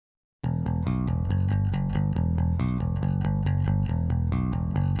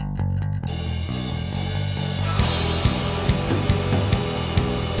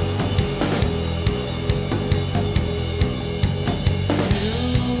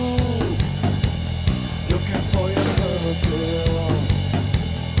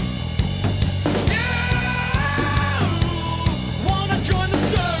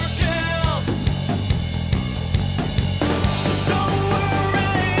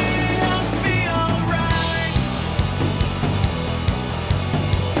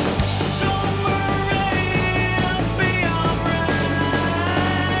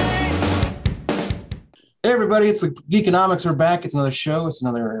Hey everybody, it's the Geekonomics. We're back. It's another show. It's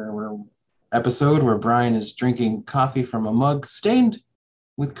another episode where Brian is drinking coffee from a mug stained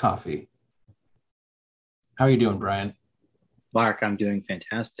with coffee. How are you doing, Brian? Mark, I'm doing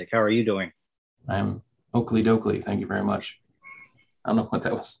fantastic. How are you doing? I'm Oakley Dokley. Thank you very much. I don't know what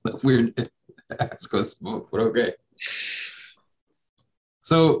that was. That weird ask us, but okay.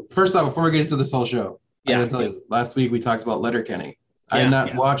 So first off, before we get into this whole show, I gotta tell you, last week we talked about Letterkenny. I had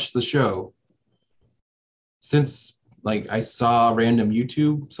not watched the show since I saw random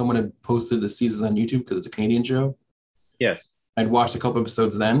YouTube. Someone had posted the season on YouTube because it's a Canadian show. Yes. I'd watched a couple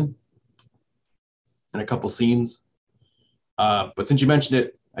episodes then and a couple scenes. But since you mentioned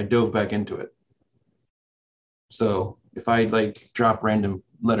it, I dove back into it. So if I drop random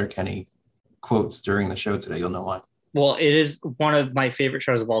Letterkenny quotes during the show today, you'll know why. Well, it is one of my favorite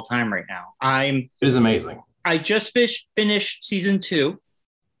shows of all time right now. It is amazing. I just finished season 2.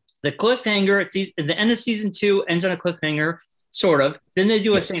 The cliffhanger at the end of season 2 ends on a cliffhanger, sort of. Then they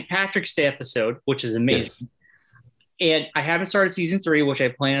do a St. Patrick's Day episode, which is amazing. Yes. And I haven't started season 3, which I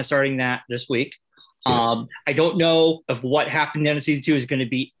plan on starting that this week. Yes. I don't know if what happened in season 2 is going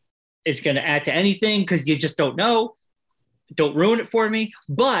to add to anything because you just don't know. Don't ruin it for me.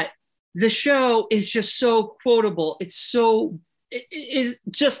 But the show is just so quotable. It is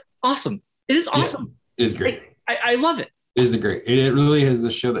just awesome. It is awesome. Yeah, it is great. I love it. It is great. It really is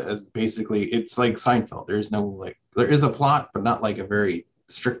a show that is basically, it's like Seinfeld. There's no there is a plot, but not a very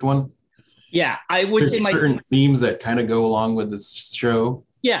strict one. Yeah, I would say certain themes that kind of go along with this show.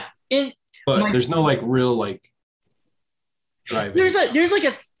 Yeah, but there's no real driving.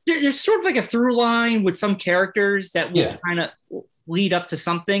 There's sort of a through line with some characters that will kind of lead up to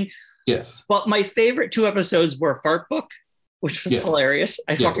something. Yes. But my favorite 2 episodes were Fart Book, which was hilarious.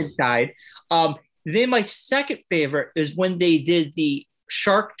 I fucking died. Then my second favorite is when they did the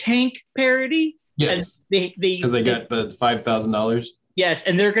Shark Tank parody. Yes. Because they got the $5,000. Yes,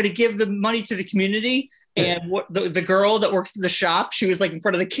 and they're going to give the money to the community. And what the girl that works in the shop, she was in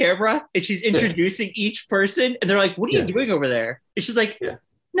front of the camera and she's introducing each person. And they're like, "What are you doing over there?" And she's like,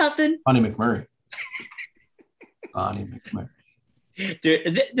 "Nothing." Bonnie McMurray. Bonnie McMurray.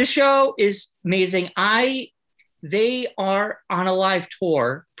 Dude, the show is amazing. They are on a live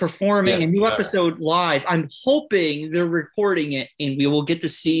tour performing a new episode live. I'm hoping they're recording it and we will get to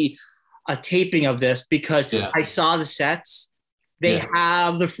see a taping of this because I saw the sets. They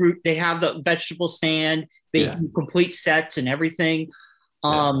have the fruit, they have the vegetable stand, they do complete sets and everything.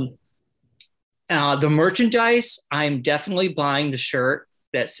 The merchandise, I'm definitely buying the shirt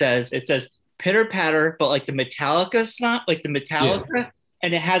that says Pitter Patter, but the Metallica stuff,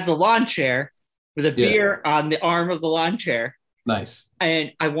 and it has the lawn chair with a beer on the arm of the lawn chair. Nice.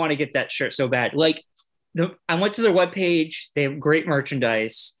 And I want to get that shirt so bad. I went to their webpage. They have great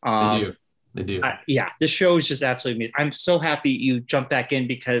merchandise. They do. The show is just absolutely amazing. I'm so happy you jumped back in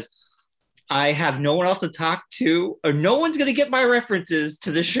because I have no one else to talk to or no one's going to get my references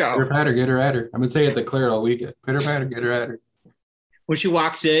to the show. Pitter Patter, get her at her. I've been saying it to Claire all weekend. Pitter Patter, get her at her. When she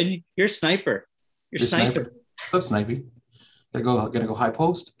walks in, you're a sniper. You're sniper. What's up, Snipey? Gotta go high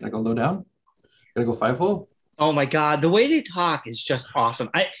post? Gotta go low down? Gotta go 5-hole? Oh my God. The way they talk is just awesome.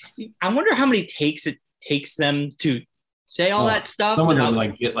 I wonder how many takes it takes them to say all that stuff. Some of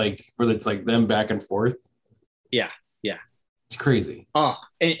them get where it's them back and forth. Yeah. It's crazy. Oh,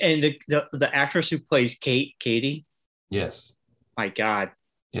 and the actress who plays Katie. Yes. My God.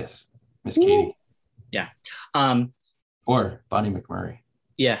 Yes. Miss Katie. Yeah. Or Bonnie McMurray.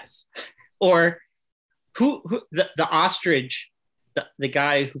 Yes. Or who the ostrich, the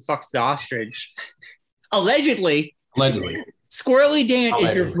guy who fucks the ostrich. Allegedly. Squirrely Dan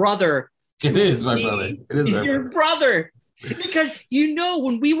is your brother. It is my brother. It is your brother. Because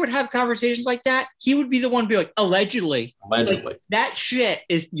when we would have conversations like that, he would be the one to be like, allegedly. That shit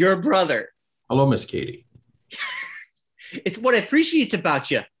is your brother. Hello, Miss Katie. It's what I appreciate about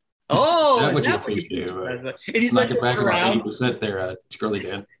you. Oh, is that what you appreciate? And he's back around 80% there, Squirrely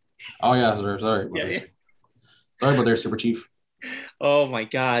Dan. Oh yeah, sorry. Yeah. Sorry about there, Super Chief. Oh my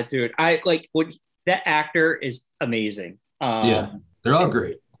god, dude! I like what that actor is amazing. Yeah, they're all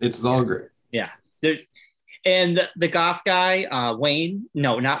great. It's Yeah, all great. yeah. There, and the goth guy, Wayne.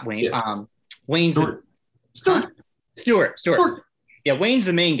 No, not Wayne. Yeah, Wayne's a, Stuart. huh? Stuart. Stewart. Stuart. Yeah, Wayne's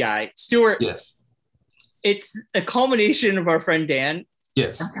the main guy. Stewart. Yes. It's a culmination of our friend Dan. I'm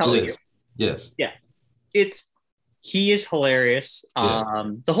Yes, it telling you. is. Yes. Yeah, it's he is hilarious.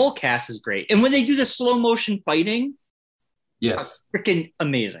 Yeah. The whole cast is great, and when they do the slow motion fighting, Yes. freaking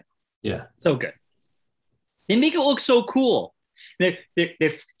amazing. Yeah. So good. They make it look so cool. They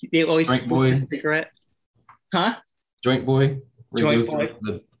always Joint smoke Boy. a cigarette, huh? Joint Boy. Where he Joint goes Boy. to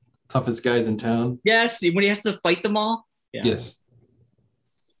the toughest guys in town. Yes, when he has to fight them all. Yeah. Yes.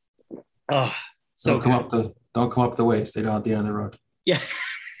 Oh, so Don't come up the way. Stay down at the end of the road. yeah.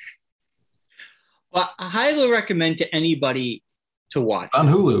 Well, I highly recommend to anybody to watch. On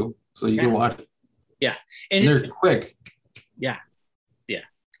Hulu, so you can watch it. Yeah, and they're quick. Yeah, yeah.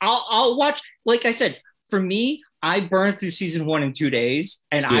 I'll watch. Like I said, for me, I burned through season 1 in 2 days,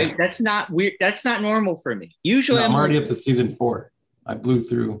 and that's not weird. That's not normal for me. Usually, I'm already up to season 4. I blew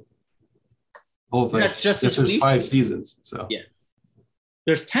through the whole thing. Just this there's week? 5 seasons, so yeah.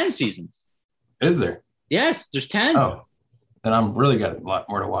 There's 10 seasons. Is there? Yes, there's 10. Oh, then I'm really got a lot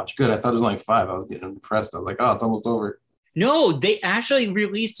more to watch. Good. I thought it was only 5. I was getting depressed. I was like, oh, it's almost over. No, they actually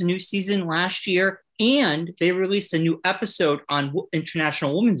released a new season last year, and they released a new episode on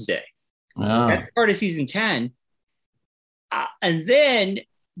International Women's Day. Oh. That's part of season 10. And then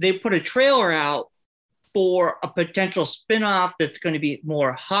they put a trailer out for a potential spinoff that's going to be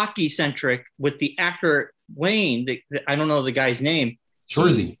more hockey centric with the actor Wayne. I don't know the guy's name.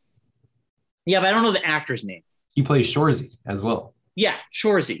 Shorzy. Yeah, but I don't know the actor's name. He plays Shorzy as well. Yeah,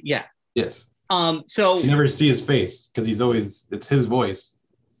 Shorzy. Yeah. Yes. So you never see his face because it's his voice.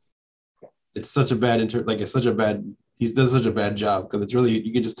 It's such a bad he does such a bad job because it's really,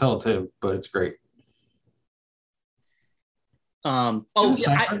 you can just tell it's him, but it's great. I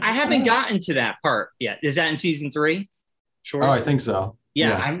haven't gotten to that part yet. Is that in season 3? Sure. Oh, I think so.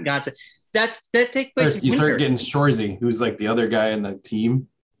 Yeah, I haven't got to that take place. You start getting Shorzy, who's like the other guy in the team,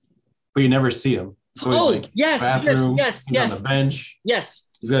 but you never see him. So yes, bathroom, yes, on the bench. Yes.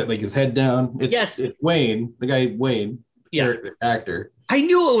 He's got like his head down. It's Wayne, the guy Wayne, the actor. I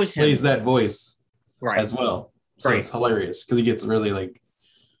knew it was him. Plays that voice as well. So it's hilarious because he gets really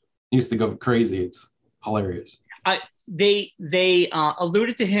he used to go crazy. It's hilarious. They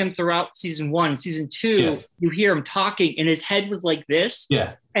alluded to him throughout season 1. Season 2, you hear him talking and his head was like this.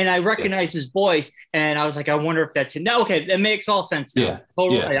 Yeah. And I recognized his voice and I was like, I wonder if that's him. No, okay, that makes all sense now. Yeah.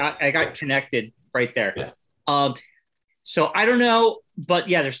 Totally. I got connected right there. Yeah. So I don't know, but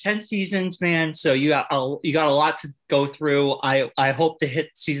yeah, there's 10 seasons, man. So you got a lot to go through. I hope to hit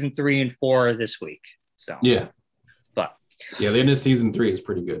season 3 and 4 this week. So but the end of season 3 is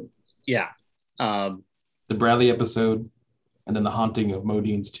pretty good. Yeah. The Bradley episode and then the Haunting of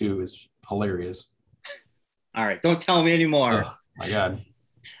Modine's 2 is hilarious. All right, don't tell me anymore. Oh my God.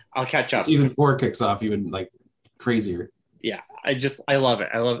 I'll catch up. Season 4 kicks off even crazier. Yeah, I love it.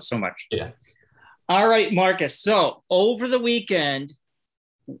 I love it so much. Yeah. All right, Marcus. So over the weekend,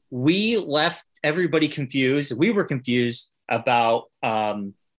 we left everybody confused. We were confused about,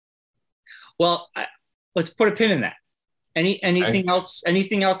 let's put a pin in that. Anything else?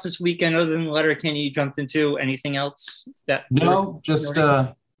 Anything else this weekend other than Letterkenny you jumped into? Anything else that? No, just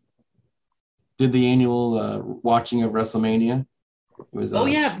did the annual watching of WrestleMania. It was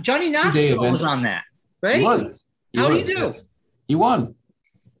Johnny Knoxville was on that, right? He was. How did he do? Yes. He won.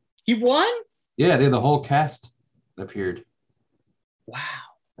 He won? Yeah, they had the whole cast appeared. Wow.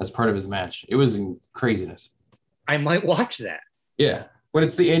 As part of his match. It was craziness. I might watch that. Yeah. But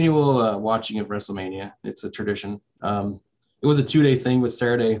it's the annual watching of WrestleMania. It's a tradition. It was a 2-day thing with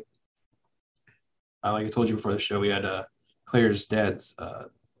Saturday. Like I told you before the show, we had Claire's dad's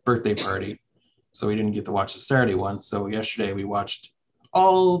birthday party. So we didn't get to watch the Saturday one. So yesterday we watched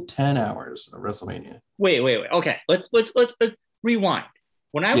all 10 hours of WrestleMania. Wait. Okay. Let's rewind.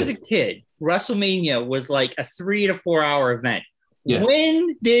 When I was a kid, WrestleMania was like a 3 to 4 hour event. Yes.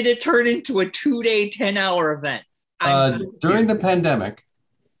 When did it turn into a 2-day, 10-hour event? During the pandemic,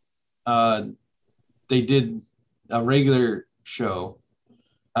 they did a regular show,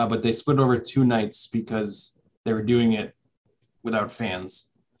 but they split over 2 nights because they were doing it without fans.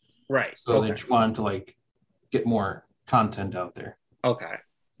 Right. So they just wanted to get more content out there. Okay.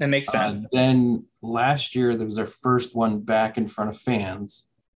 That makes sense. Then last year, there was their first one back in front of fans.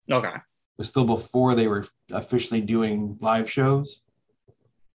 Okay. It was still before they were officially doing live shows.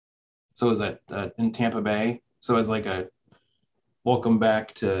 So it was in Tampa Bay. So as a welcome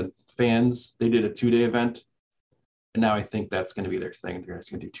back to fans, they did a 2-day event. And now I think that's going to be their thing. They're just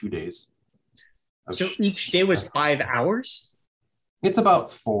going to do 2 days. So each day was 5 hours? It's about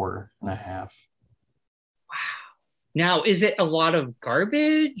 4.5. Wow. Now, is it a lot of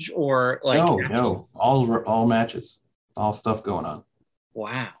garbage or like? No, all matches, all stuff going on.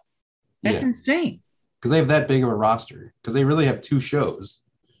 Wow, that's insane. Because they have that big of a roster. Because they really have 2 shows.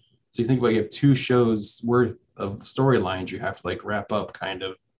 So you think about, you have 2 shows worth of storylines you have to like wrap up kind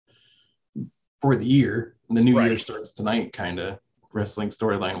of for the year. And the new year starts tonight, kind of wrestling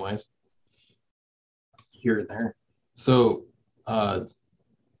storyline wise. Here and there. So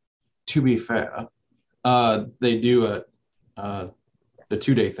to be fair, they do the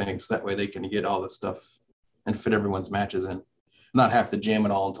 2-day thing, so that way they can get all the stuff and fit everyone's matches in, not have to jam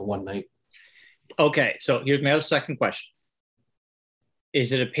it all into one night. Okay, so here's my other second question.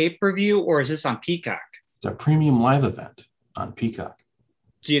 Is it a pay-per-view or is this on Peacock? It's a premium live event on Peacock.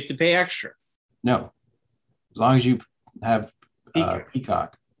 Do you have to pay extra? No. As long as you have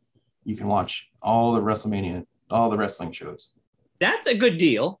Peacock, you can watch all the WrestleMania, all the wrestling shows. That's a good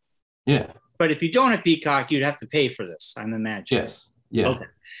deal. Yeah. But if you don't have Peacock, you'd have to pay for this, I'm imagining. Yes. Yeah. Okay.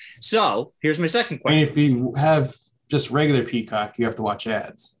 So here's my second question. And if you have just regular Peacock, you have to watch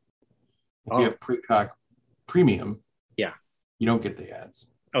ads. If you have Peacock Premium, you don't get the ads.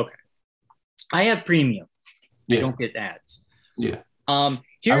 Okay. I have Premium. Yeah. I don't get ads. Yeah. I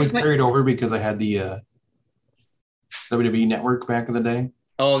was carried over because I had the WWE Network back in the day.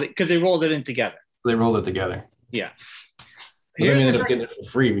 Oh, because they rolled it in together. They rolled it together. Yeah. But then I ended up getting it for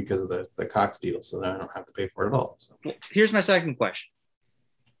free because of the Cox deal, so now I don't have to pay for it at all. So. Here's my second question.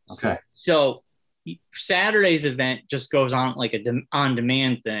 Okay. So Saturday's event just goes on like a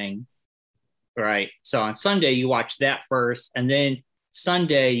on-demand thing, right? So on Sunday you watch that first, and then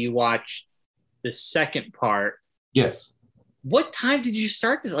Sunday you watch the second part. Yes. What time did you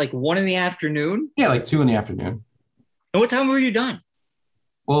start this? Like 1 p.m? Yeah, like 2 p.m. And what time were you done?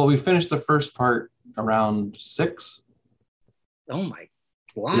 Well, we finished the first part around 6. Oh my,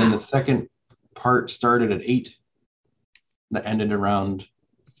 wow. And then the second part started at 8. That ended around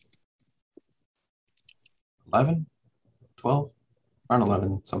 11, 12, around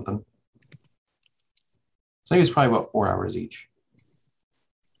 11 something. So I think it's probably about 4 hours each.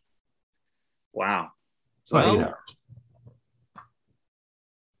 Wow. It's about 8 hours.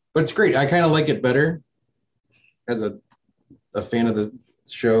 But it's great. I kind of like it better as a fan of the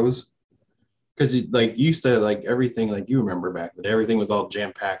shows. Because like used to like everything, like you remember back then, everything was all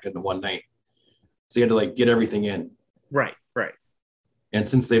jam-packed in the one night. So you had to like get everything in. Right, right. And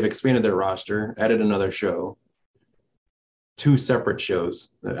since they've expanded their roster, added another show, 2 separate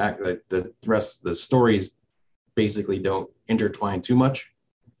shows, the rest, the stories basically don't intertwine too much.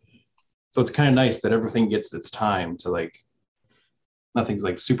 So it's kind of nice that everything gets its time to like, nothing's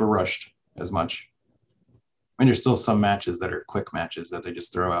like super rushed as much. I mean, there's still some matches that are quick matches that they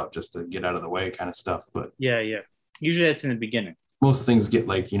just throw out just to get out of the way kind of stuff. But yeah. Usually that's in the beginning. Most things get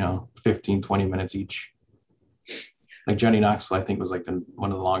like, 15, 20 minutes each. Like Johnny Knoxville, I think was like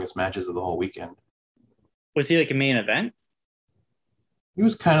one of the longest matches of the whole weekend. Was he like a main event? He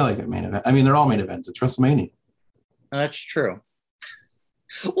was kind of like a main event. I mean, they're all main events. It's WrestleMania. Oh, that's true.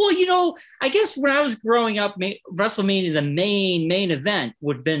 Well, I guess when I was growing up, WrestleMania, the main event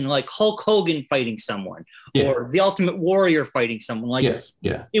would have been like Hulk Hogan fighting someone or the Ultimate Warrior fighting someone. Like, yes,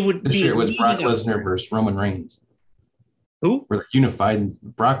 yeah. It would this year it was Brock Lesnar versus Roman Reigns. Who? Where they unified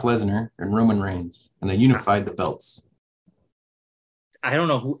Brock Lesnar and Roman Reigns, and they unified the belts. I don't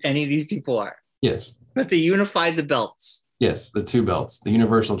know who any of these people are. Yes. But they unified the belts. Yes, the 2 belts, the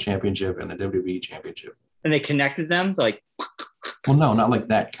Universal Championship and the WWE Championship. And they connected them to like. Well, no, not like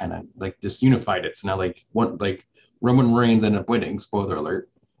that kind of, like just unified it. So now like Roman Reigns ended up winning, spoiler alert.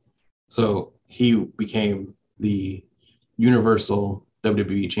 So he became the Universal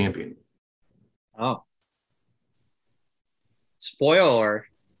WWE Champion. Oh. Spoiler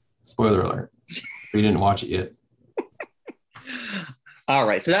alert. We didn't watch it yet. All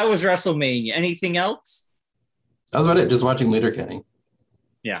right. So that was WrestleMania. Anything else? That was about it. Just watching Letterkenny.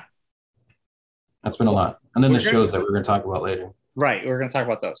 Yeah. That's been a lot. And then the shows that we're going to talk about later. Right. We're going to talk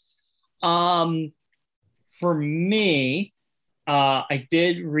about those. For me, I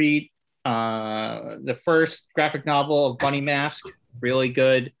did read the first graphic novel of Bunny Mask. Really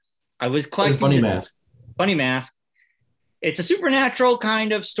good. I was collecting Bunny Mask. Bunny Mask. It's a supernatural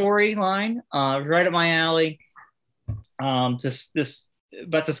kind of storyline, right up my alley.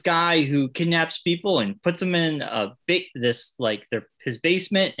 This guy who kidnaps people and puts them in his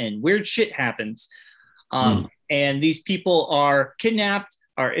basement, and weird shit happens. And these people are kidnapped,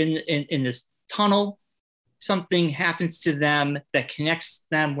 are in this tunnel. Something happens to them that connects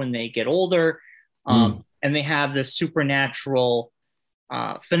them when they get older. and they have this supernatural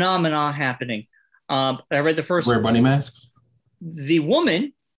phenomena happening. I read the first. Wear bunny masks. The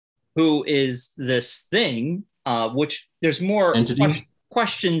woman who is this thing, which there's more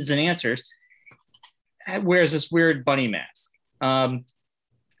questions than answers, wears this weird bunny mask.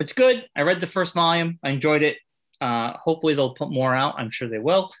 It's good. I read the first volume. I enjoyed it. Hopefully they'll put more out. I'm sure they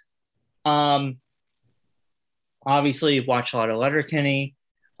will. Obviously, watch a lot of Letterkenny.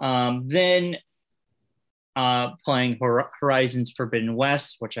 Then playing Horizons Forbidden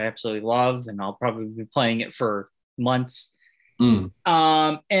West, which I absolutely love, and I'll probably be playing it for months. And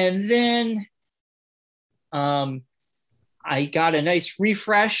then I got a nice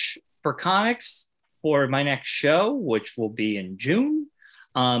refresh for comics for my next show, which will be in June.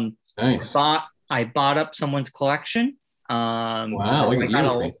 Nice. I bought up someone's collection. Wow, so look at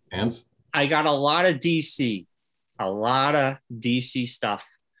you, fans. I got a lot of DC stuff,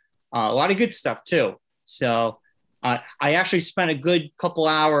 a lot of good stuff too. So I actually spent a good couple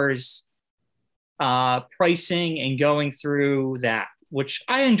hours pricing and going through that, which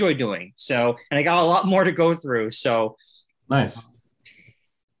I enjoy doing. So, and I got a lot more to go through. So nice.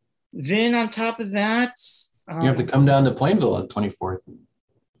 Then on top of that, you have to come down to Plainville on 24th and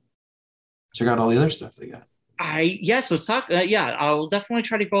check out all the other stuff they got. Let's talk. I will definitely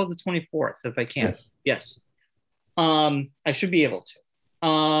try to go the 24th if I can. Yes. I should be able to.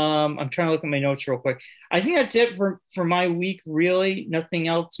 I'm trying to look at my notes real quick. I think that's it for my week. Really, nothing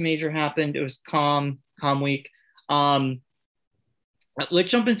else major happened. It was calm week. Let's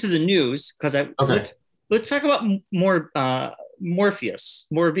jump into the news because let's talk about more Morbius.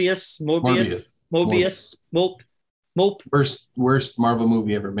 Worst Marvel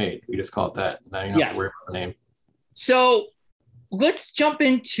movie ever made. We just call it that. Now you don't have to worry about the name. So let's jump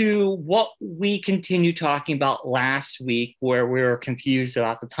into what we continued talking about last week, where we were confused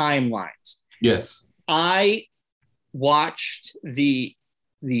about the timelines. Yes. I watched the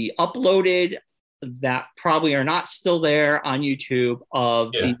uploaded that probably are not still there on YouTube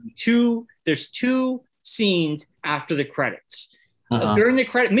of there's two scenes after the credits. During the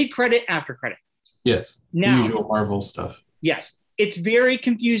credit, mid-credit, after credit. Yes. Now, the usual Marvel stuff. Yes. It's very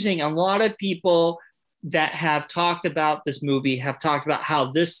confusing. A lot of people that have talked about this movie have talked about how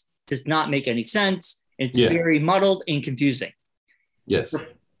this does not make any sense. It's very muddled and confusing. Yes.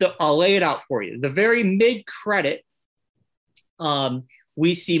 I'll lay it out for you. The very mid-credit,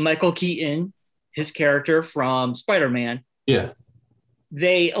 we see Michael Keaton, his character from Spider-Man. Yeah.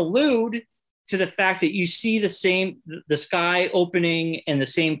 They allude to the fact that you see the sky opening in the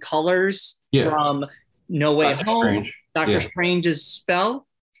same colors from No Way Home, Doctor Strange's spell.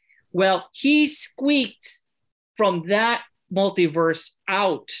 Well, he squeaked from that multiverse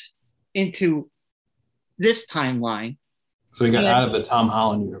out into this timeline. So he got out of the Tom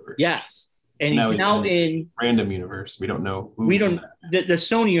Holland universe. Yes. And he's now in random universe. We don't know who. We don't the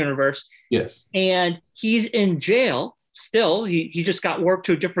Sony universe. Yes. And he's in jail still. He just got warped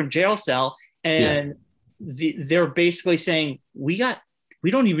to a different jail cell. And they're basically saying, we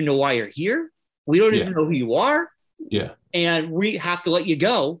don't even know why you're here. We don't even know who you are. Yeah. And we have to let you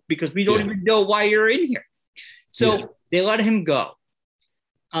go because we don't even know why you're in here. So they let him go.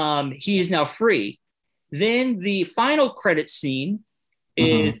 He is now free. Then the final credit scene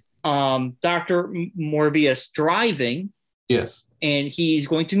is Dr. Morbius driving. Yes. And he's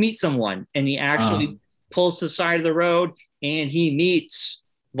going to meet someone. And he actually pulls to the side of the road and he meets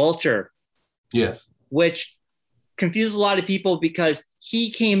Vulture. Yes. Which confuses a lot of people because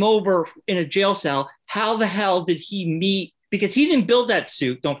he came over in a jail cell. How the hell did he meet? Because he didn't build that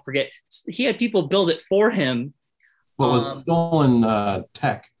suit. Don't forget. He had people build it for him. Well, it was stolen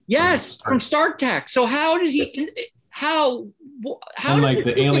tech. Yes, from Stark Tech. So how did he? How and like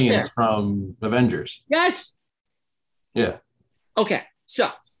the aliens from Avengers. Yes. Yeah. Okay. So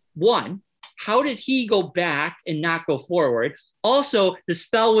one, how did he go back and not go forward? Also, the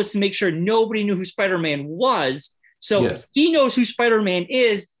spell was to make sure nobody knew who Spider-Man was. So he knows who Spider-Man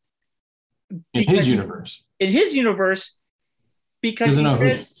is. In his universe. In his universe. Because he doesn't know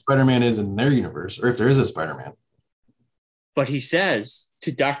who Spider-Man is in their universe, or if there is a Spider-Man. But he says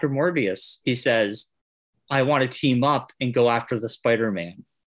to Dr. Morbius, he says, I want to team up and go after the Spider-Man.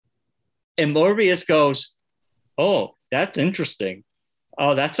 And Morbius goes, oh, that's interesting.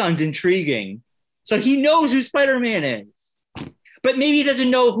 Oh, that sounds intriguing. So he knows who Spider-Man is. But maybe he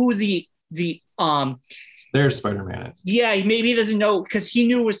doesn't know who their Spider-Man is. Yeah, maybe he doesn't know because he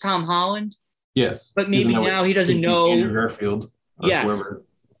knew it was Tom Holland. Yes. But maybe now he doesn't know. Andrew Garfield. Whoever.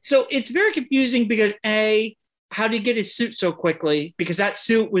 So it's very confusing because how did he get his suit so quickly? Because that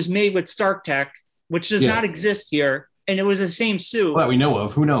suit was made with Stark Tech, which does not exist here. And it was the same suit. Well, that we know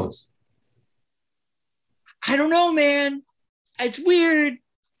of. Who knows? I don't know, man. It's weird.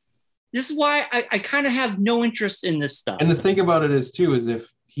 This is why I kind of have no interest in this stuff. And the thing about it is too, is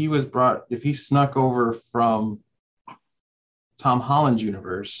if he snuck over from Tom Holland's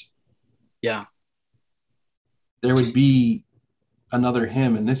universe, yeah, there would be another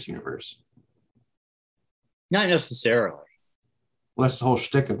him in this universe. Not necessarily. Well, that's the whole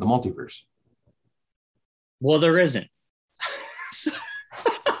shtick of the multiverse. Well, there isn't.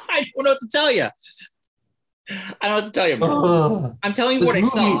 I don't know what to tell you. I don't know what to tell you. I'm telling you what I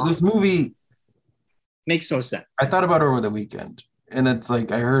saw. This movie makes no sense. I thought about it over the weekend, and it's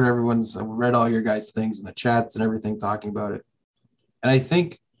like I read all your guys' things in the chats and everything talking about it. And I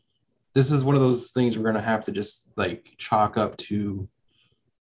think this is one of those things we're going to have to just like chalk up to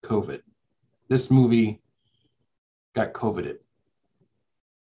COVID. This movie got COVIDed.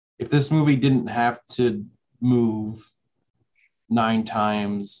 If this movie didn't have to move 9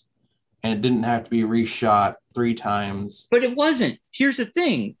 times and it didn't have to be reshot 3 times. But it wasn't. Here's the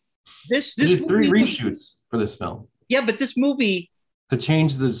thing. This did 3 reshoots for this film. Yeah, but this movie to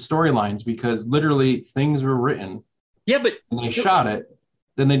change the storylines because literally things were written. Yeah, but and they shot it.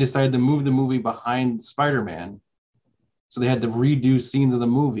 Then they decided to move the movie behind Spider-Man. So they had to redo scenes of the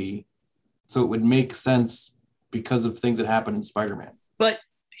movie so it would make sense because of things that happened in Spider-Man. But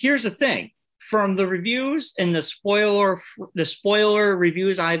here's the thing. From the reviews and the spoiler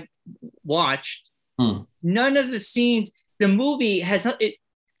reviews I've watched, none of the scenes, the movie has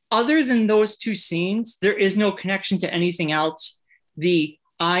other than those 2 scenes, there is no connection to anything else. The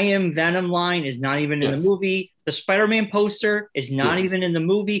I am Venom line is not even in the movie. The Spider-Man poster is not even in the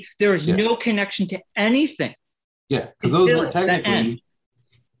movie. There is no connection to anything. Yeah, because those were technically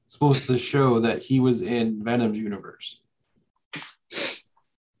supposed to show that he was in Venom's universe,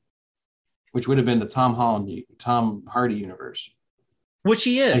 which would have been the Tom Hardy universe. Which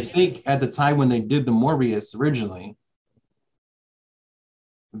he is. I think at the time when they did the Morbius originally,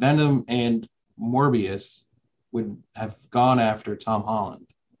 Venom and Morbius would have gone after Tom Holland.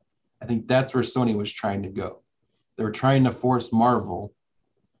 I think that's where Sony was trying to go. They were trying to force Marvel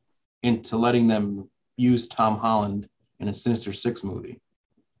into letting them use Tom Holland in a Sinister Six movie.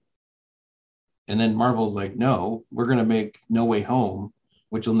 And then Marvel's like, no, we're going to make No Way Home,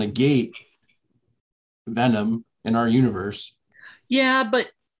 which will negate Venom in our universe. Yeah,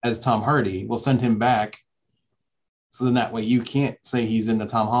 but as Tom Hardy, we'll send him back. So then that way you can't say he's in the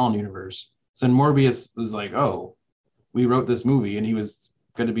Tom Holland universe. So then Morbius was like, oh, we wrote this movie and he was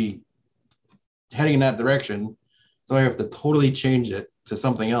going to be heading in that direction. So I have to totally change it to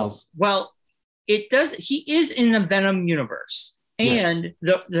something else. Well, it does. He is in the Venom universe. And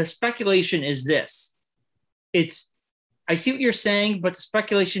the speculation is this. I see what you're saying, but the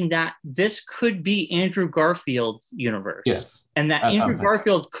speculation that this could be Andrew Garfield's universe. Yes. And that Andrew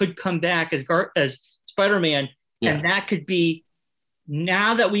Garfield could come back as Spider-Man. Yeah. And that could be,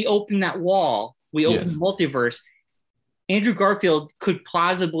 now that we open that wall, we open the multiverse, Andrew Garfield could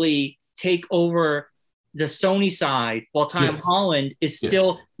plausibly take over the Sony side while Tom Holland is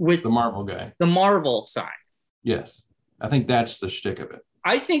still with the Marvel guy. The Marvel side. Yes. I think that's the shtick of it.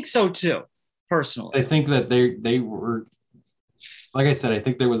 I think so too, personally. I think that they were, like I said, I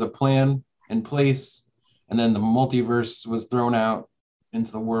think there was a plan in place, and then the multiverse was thrown out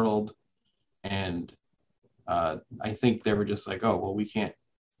into the world, and I think they were just like, oh, well, we can't,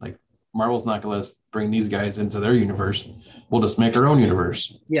 like, Marvel's not going to let us bring these guys into their universe. We'll just make our own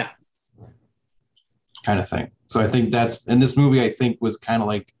universe. Yeah. Kind of thing. So I think and this movie, I think, was kind of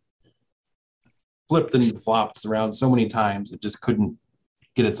like flipped and flopped around so many times, it just couldn't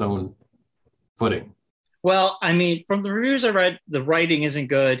get its own footing. Well, I mean, from the reviews I read, the writing isn't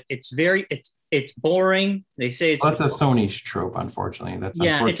good. It's boring. They say that's a Sony trope, unfortunately. It's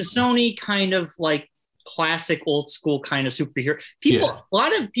a Sony kind of like classic old school kind of superhero. A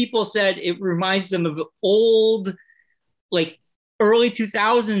lot of people said it reminds them of old, like early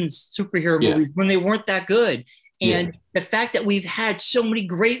 2000s superhero movies when they weren't that good. And the fact that we've had so many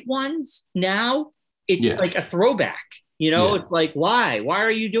great ones now, it's like a throwback. It's like, why? Why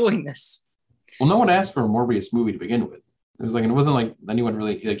are you doing this? Well, no one asked for a Morbius movie to begin with. It wasn't like anyone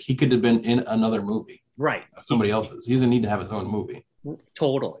really, like, he could have been in another movie. Right. Somebody else's. He doesn't need to have his own movie.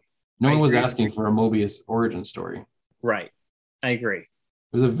 Totally. No one was asking for a Mobius origin story. Right. I agree. It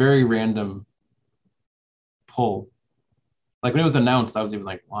was a very random pull. Like, when it was announced, I was even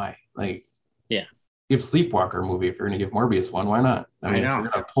like, why? Like, give Sleepwalker a movie if you're going to give Morbius one. Why not? I mean, if you're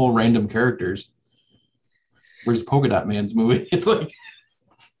going to pull random characters, where's Polka Dot Man's movie? It's like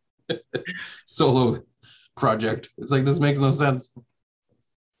solo project. It's like, this makes no sense.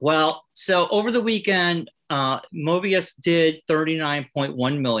 Well, so over the weekend, Mobius did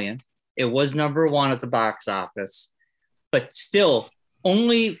 $39.1 million. It was number one at the box office, but still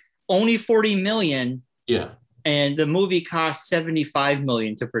only 40 million. Yeah. And the movie cost 75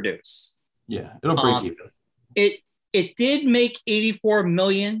 million to produce. Yeah, it'll break even. It did make 84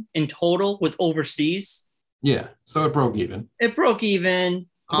 million in total with overseas. Yeah, so it broke even. It broke even.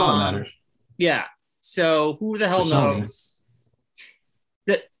 That's all that matters. Yeah. So who the hell knows?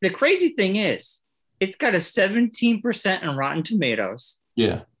 The crazy thing is, it's got a 17% in Rotten Tomatoes.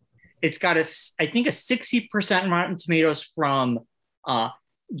 Yeah. It's got I think a 60% in Rotten Tomatoes from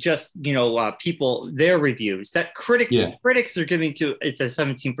just people, their reviews that critics are giving to it's a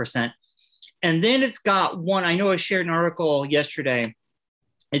 17%. And then it's got one, I know I shared an article yesterday.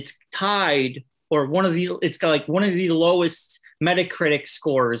 It's tied or it's got like one of the lowest Metacritic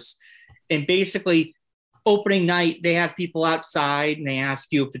scores. And basically opening night, they have people outside and they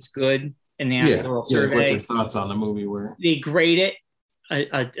ask you if it's good. And they ask a little survey. What your thoughts on the movie were. They grade it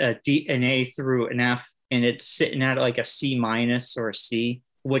an A through an F, and it's sitting at like a C- or a C,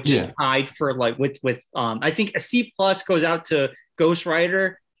 which is tied for like with I think a C+ goes out to Ghost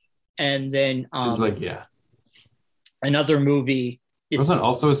Rider, and then this is like another movie. It wasn't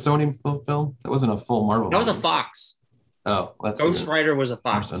also a Sony film. That wasn't a full Marvel. That was a Fox. Oh, that's Ghost Rider was a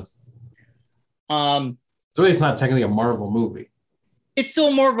Fox. So it's not technically a Marvel movie. It's still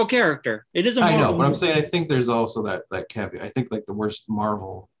a Marvel character. It is a Marvel movie. But I'm saying I think there's also that caveat. I think like the worst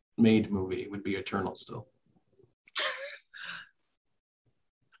Marvel made movie would be Eternal still.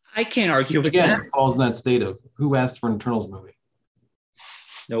 I can't argue with that. Again, it falls in that state of who asked for an Eternals movie?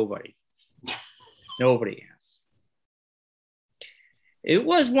 Nobody. Nobody asked. It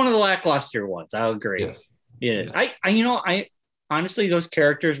was one of the lackluster ones. I'll agree. Yes. It is. I honestly, those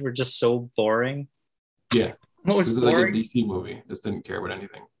characters were just so boring. Yeah. What was it was like a DC movie. Just didn't care about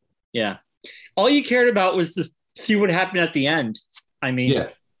anything. Yeah. All you cared about was to see what happened at the end. I mean. Yeah.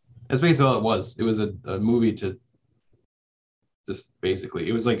 That's basically all it was. It was a movie to just basically,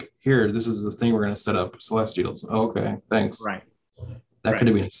 it was like, here, this is the thing we're going to set up Celestials. Oh, okay, thanks. Right. That could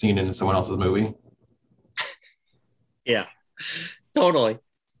have been seen in someone else's movie. Yeah, totally.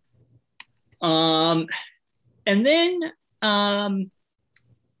 And then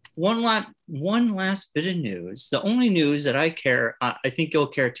one last bit of news. The only news that I care, I think you'll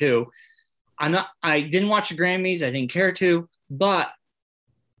care too. I didn't watch the Grammys. I didn't care to, but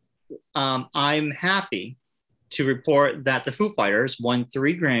I'm happy to report that the Foo Fighters won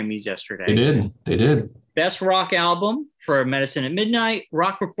 3 Grammys yesterday. They did. Best rock album for Medicine at Midnight,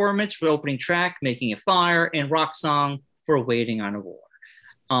 rock performance for opening track, Making a Fire, and rock song for Waiting on a War.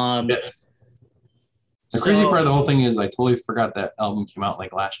 Yes. The crazy part of the whole thing is I totally forgot that album came out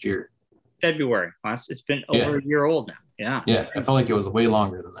like last year. February. It's been over a year old now. Yeah. Yeah. I felt like it was way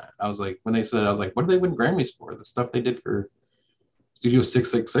longer than that. I was like, when they said it, I was like, what do they win Grammys for? The stuff they did for Studio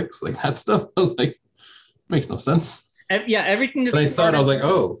 666, like that stuff. I was like, makes no sense. Yeah, everything that's. When I saw it, I was like,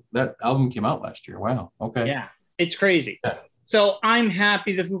 oh, that album came out last year. Wow. Okay. Yeah, it's crazy. Yeah. So I'm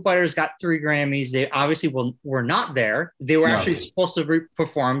happy the Foo Fighters got 3 Grammys. They obviously were not there. They were actually supposed to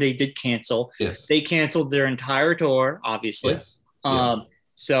perform. They did cancel. Yes. They canceled their entire tour, obviously. Yes. Yeah.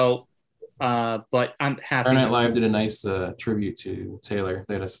 But I'm happy. Saturday Night Live did a nice tribute to Taylor.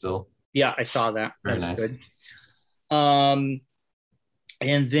 They had a still. Yeah, I saw that. Very That's nice. Good.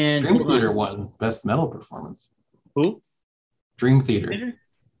 And then Dream Theater won Best Metal Performance. Who? Dream Theater.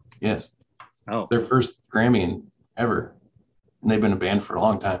 Yes. Oh. Their first Grammy ever. And they've been a band for a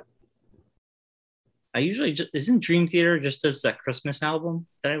long time. I usually isn't Dream Theater just as a Christmas album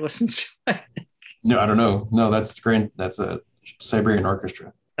that I listen to? No, I don't know. No, that's a Siberian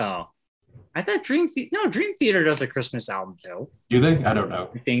Orchestra. Oh. I thought Dream Theater does a Christmas album too. Do they? I don't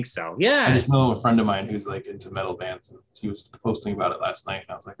know. I think so. Yeah. I just know a friend of mine who's like into metal bands, and he was posting about it last night,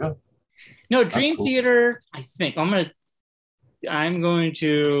 and I was like, oh. No, Dream Theater. I think I'm going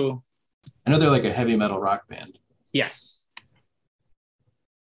to. I know they're like a heavy metal rock band. Yes.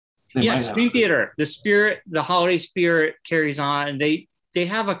 Yes, Dream Theater. The holiday spirit carries on. They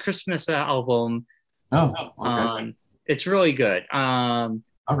have a Christmas album. Oh, okay. It's really good.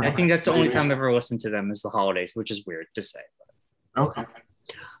 Right. I think that's the only time I've ever listened to them is the holidays, which is weird to say. Okay.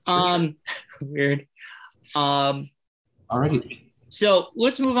 Weird. Alrighty. So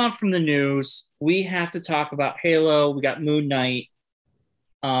let's move on from the news. We have to talk about Halo. We got Moon Knight.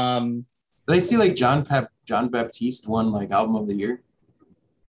 Did I see like John Baptiste won like album of the year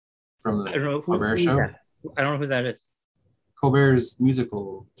from the Colbert Show? I don't know who that is. Colbert's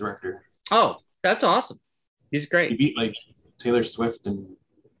musical director. Oh, that's awesome. He's great. He beat like Taylor Swift and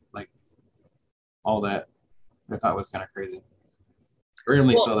like all that. I thought was kind of crazy. I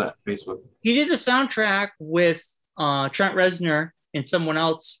randomly saw that on Facebook. He did the soundtrack with Trent Reznor and someone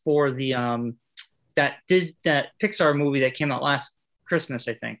else for the that Pixar movie that came out last Christmas,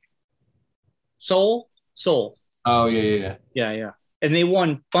 I think. Soul. Oh yeah. Yeah. And they won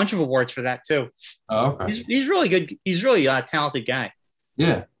a bunch of awards for that too. Oh, okay. He's really good. He's really a talented guy.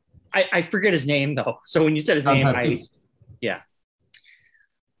 Yeah. I forget his name though. So when you said his name, yeah.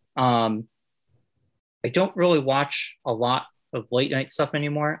 I don't really watch a lot of late night stuff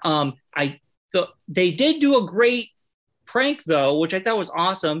anymore. They did do a great prank though, which I thought was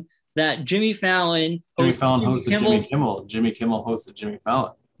awesome. That Jimmy Fallon hosted Jimmy Kimmel. Jimmy Kimmel hosted Jimmy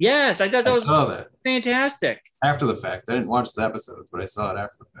Fallon. Yes, I thought that was fantastic. After the fact, I didn't watch the episodes, but I saw it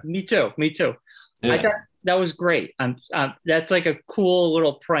after the fact. Me too. Yeah. I thought that was great. That's like a cool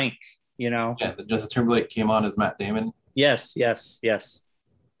little prank, you know. Yeah, the Justin Timberlake came on as Matt Damon. Yes.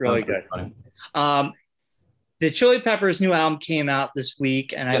 Really good. Funny. The Chili Peppers' new album came out this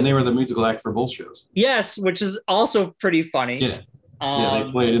week, and they were the musical act for both shows. Yes, which is also pretty funny. Yeah.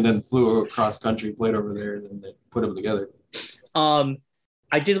 They played and then flew across country, played over there, and then they put them together.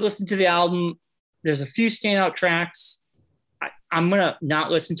 I did listen to the album. There's a few standout tracks. I'm gonna not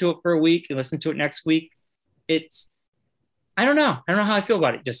listen to it for a week and listen to it next week. I don't know how I feel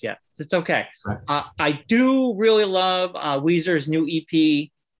about it just yet. It's okay. Right. I do really love Weezer's new EP,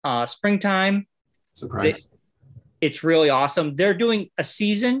 Springtime. Surprise. It's really awesome. They're doing a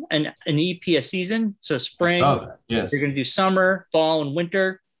season, an EP a season. So spring. I saw that. Yes. They're going to do summer, fall, and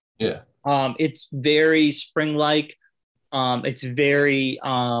winter. Yeah. It's very spring-like. It's very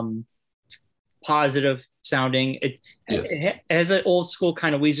positive sounding. It has an old school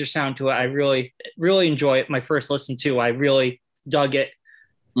kind of Weezer sound to it. I really, really enjoy it. My first listen to, I really dug it.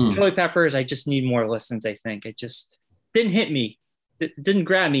 Chili Peppers, I just need more listens, I think. It just didn't hit me. It didn't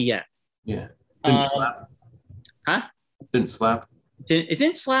grab me yet. Yeah. Didn't slap. Huh? Didn't slap. It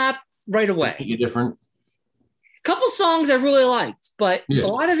didn't slap right away. You different. A couple songs I really liked, but a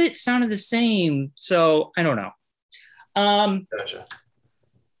lot of it sounded the same. So I don't know. Gotcha.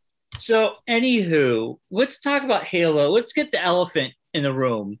 So anywho, let's talk about Halo. Let's get the elephant in the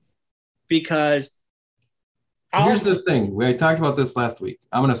room, because here's the thing. We talked about this last week.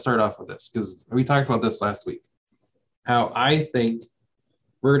 I'm going to start off with this because we talked about this last week. How I think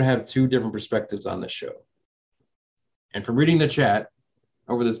we're going to have two different perspectives on this show. And from reading the chat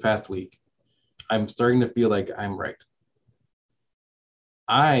over this past week, I'm starting to feel like I'm right.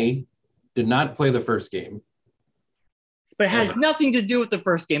 I did not play the first game. But it has nothing to do with the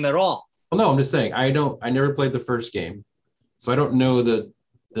first game at all. Well, no, I'm just saying I never played the first game. So I don't know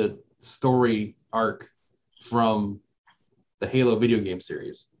the story arc from the Halo video game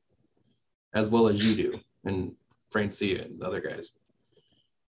series as well as you do and Francia and the other guys.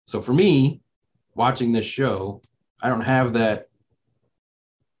 So for me, watching this show, I don't have that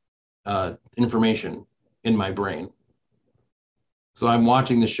information in my brain. So I'm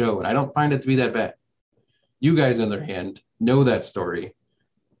watching the show and I don't find it to be that bad. You guys, on the other hand, know that story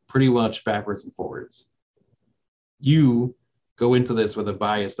pretty much backwards and forwards. You go into this with a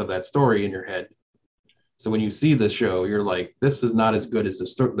bias of that story in your head. So when you see the show, you're like, this is not as good as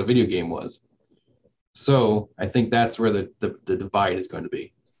the video game was. So I think that's where the divide is going to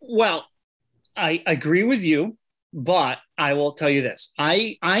be. Well, I agree with you, but I will tell you this.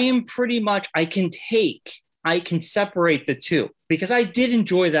 I am pretty much, I can separate the two because I did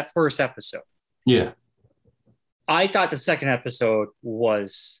enjoy that first episode. Yeah. I thought the second episode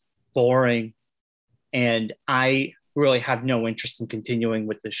was boring and I really have no interest in continuing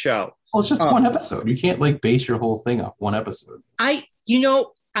with the show. Well, it's just one episode. You can't base your whole thing off one episode.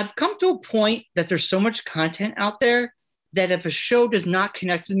 I've come to a point that there's so much content out there that if a show does not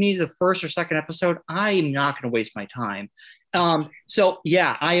connect with me the first or second episode, I am not going to waste my time. So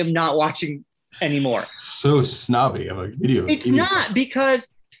yeah, I am not watching anymore. So snobby of a video. It's not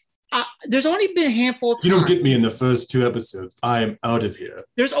because there's only been a handful of times. You don't get me in the first two episodes. I am out of here.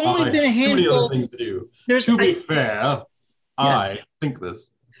 There's only been a handful. Too many other things to do. To be fair, I think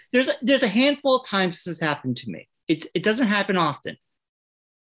this. There's a handful of times this has happened to me. It doesn't happen often.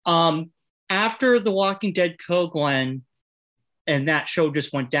 After The Walking Dead killed Glenn and that show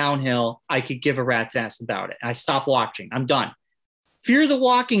just went downhill, I could give a rat's ass about it. I stopped watching. I'm done. Fear the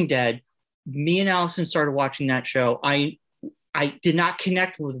Walking Dead, me and Allison started watching that show. I did not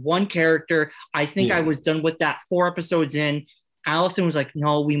connect with one character. I think I was done with that 4 episodes in. Allison was like,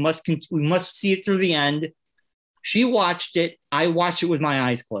 no, we must see it through the end. She watched it. I watched it with my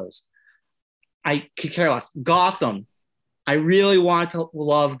eyes closed. I could care less. Gotham. I really wanted to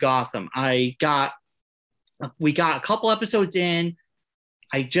love Gotham. We got a couple episodes in.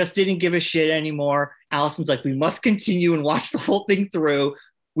 I just didn't give a shit anymore. Allison's like, we must continue and watch the whole thing through.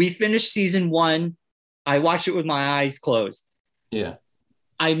 We finished season 1. I watched it with my eyes closed. Yeah.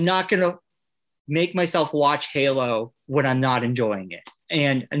 I'm not going to make myself watch Halo when I'm not enjoying it.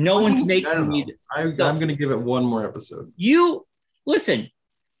 And no one's making me. I'm going to give it one more episode. You listen,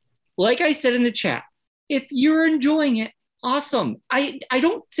 like I said in the chat, if you're enjoying it, awesome. I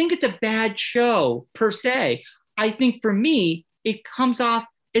don't think it's a bad show per se. I think for me, it comes off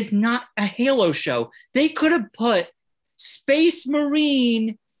as not a Halo show. They could have put Space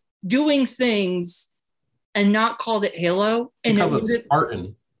Marine doing things and not called it Halo. And it would have,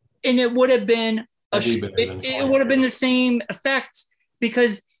 Spartan. And it would have been it would have been the same effects,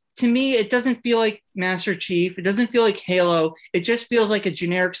 because to me, it doesn't feel like Master Chief. It doesn't feel like Halo. It just feels like a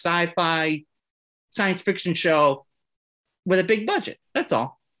generic sci-fi science fiction show with a big budget. That's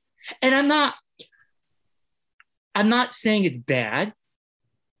all. And I'm not saying it's bad.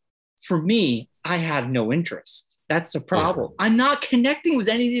 For me, I have no interest. That's the problem. Yeah. I'm not connecting with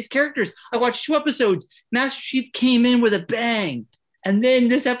any of these characters. I watched 2 episodes. Master Chief came in with a bang. And then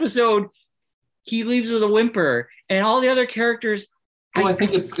this episode, he leaves with a whimper. And all the other characters... Well, I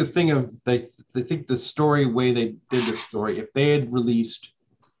think it's a thing of, they think the story, way they did the story, if they had released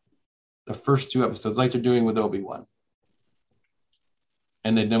the first 2 episodes, like they're doing with Obi-Wan,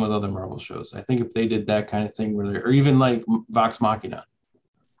 and they've done with other Marvel shows, I think if they did that kind of thing, or even like Vox Machina,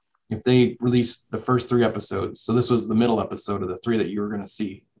 if they released the first 3 episodes, so this was the middle episode of the 3 that you were going to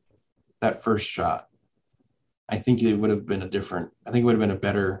see, that first shot, I think it would have been a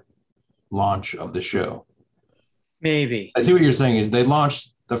better launch of the show. Maybe. I see what you're saying is they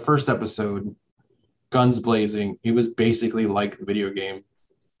launched the first episode, guns blazing. It was basically like the video game,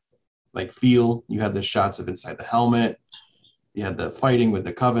 like feel. You had the shots of inside the helmet. You had the fighting with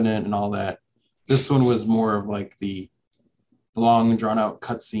the Covenant and all that. This one was more of like the long, drawn-out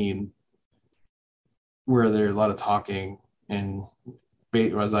cutscene where there's a lot of talking and,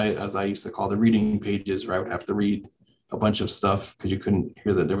 as I used to call the reading pages, where I would have to read a bunch of stuff because you couldn't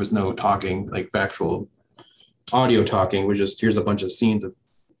hear that there was no talking, like factual audio talking, was just here's a bunch of scenes of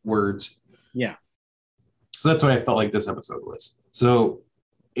words. Yeah. So that's what I felt like this episode was. So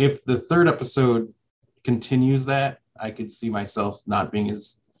if the 3rd episode continues that, I could see myself not being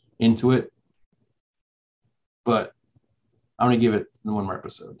as into it. But I'm going to give it one more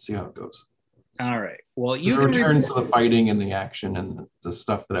episode, see how it goes. All right. Well, you can return to the fighting and the action and the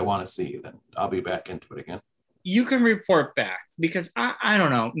stuff that I want to see, then I'll be back into it again. You can report back, because I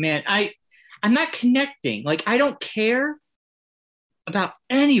don't know, man. I'm not connecting. Like, I don't care about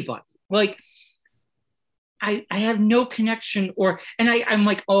anybody. Like, I have no connection, and I'm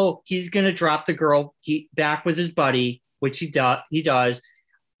like, oh, he's gonna drop the girl back with his buddy, which he does.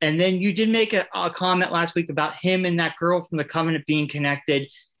 And then you did make a comment last week about him and that girl from the Covenant being connected.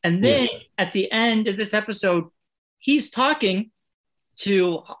 And then at the end of this episode, he's talking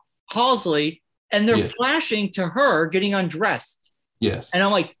to Halsey, and they're flashing to her getting undressed. Yes. And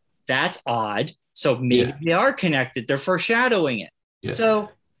I'm like, that's odd. So maybe they are connected. They're foreshadowing it. Yes. So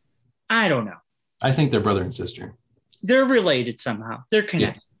I don't know. I think they're brother and sister. They're related somehow. They're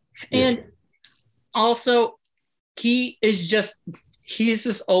connected. Yes. And also, he's just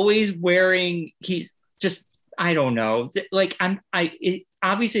always wearing, I don't know. Like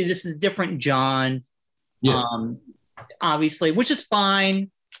obviously this is a different John. Yes. Obviously, which is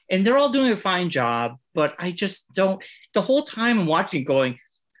fine. And they're all doing a fine job, but I just don't, the whole time I'm watching going,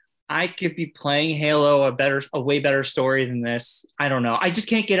 I could be playing Halo a way better story than this. I don't know. I just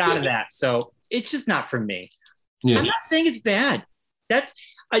can't get out of that. So it's just not for me. Yeah. I'm not saying it's bad.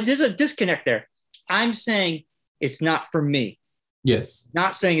 There's a disconnect there. I'm saying it's not for me. Yes.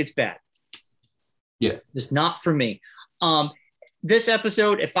 Not saying it's bad. Yeah. It's not for me. This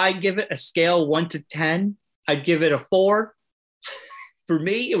episode, if I give it a scale 1 to 10, I'd give it a 4. For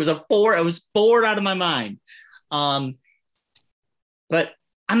me, it was a 4. I was bored out of my mind. But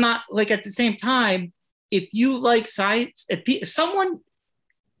I'm not, like, at the same time, if you like science, if someone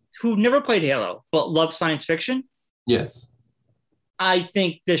who never played Halo but loves science fiction, yes, I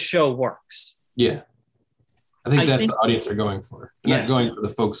think this show works. Yeah. I think that's the audience they're going for. They're not going for the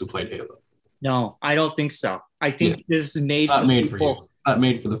folks who played Halo. No, I don't think so. I think this is made for you. It's not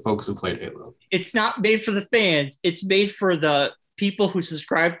made for the folks who played Halo. It's not made for the fans. It's made for the people who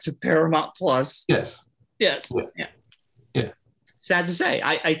subscribe to Paramount Plus. Yes. Yes. Yeah. Sad to say.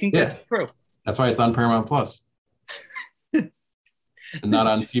 I think that's true. That's why it's on Paramount Plus. And not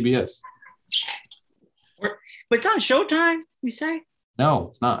on CBS. But it's on Showtime, you say? No,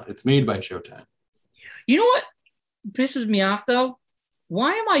 it's not. It's made by Showtime. You know what pisses me off, though?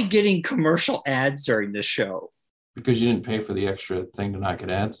 Why am I getting commercial ads during this show? Because you didn't pay for the extra thing to not get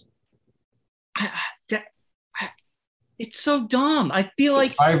ads? It's so dumb. I feel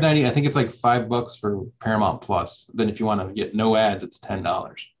It's like $5.90. I think it's like $5 for Paramount Plus. Then if you want to get no ads, it's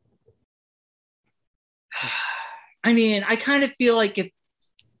 $10. I mean, I kind of feel like if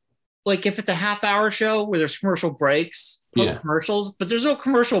it's a half hour show where there's commercial breaks, put Yeah. commercials, but there's no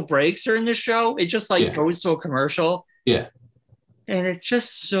commercial breaks during this show. It just like goes to a commercial. Yeah. And it's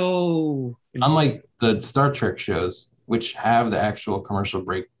just so unlike the Star Trek shows, which have the actual commercial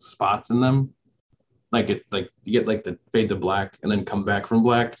break spots in them. Like you get like the fade to black and then come back from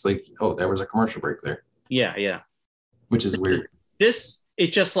black. It's like, oh, there was a commercial break there. Yeah. Which is weird. This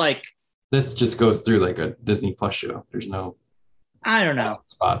just goes through like a Disney Plus show. There's no I don't know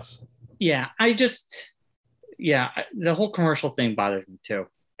spots. Yeah, the whole commercial thing bothers me too.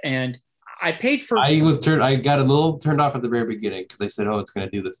 And I paid for. I got a little turned off at the very beginning because they said, "Oh, it's going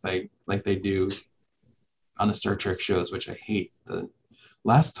to do the thing like they do on the Star Trek shows," which I hate. The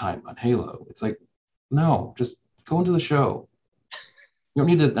last time on Halo, it's like, no, just go into the show. You don't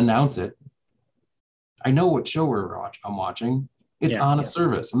need to announce it. I know what show I'm watching. It's on a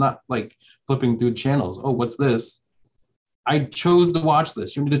service. I'm not like flipping through channels. Oh, what's this? I chose to watch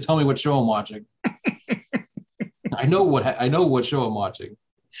this. You need to tell me what show I'm watching. I know what show I'm watching.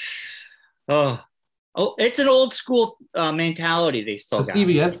 Oh, it's an old school mentality. They still got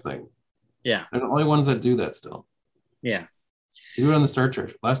CBS thing. Yeah, they're the only ones that do that still. Yeah, they do it on the Star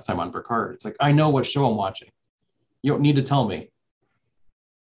Trek last time on Picard. It's like, I know what show I'm watching. You don't need to tell me.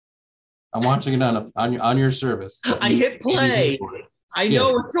 I'm watching it on your service. I hit play. I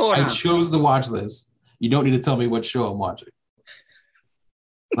know what's going on. I chose to watch this. You don't need to tell me what show I'm watching.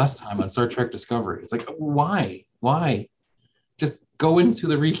 Last time on Star Trek Discovery, it's like, why? Just go into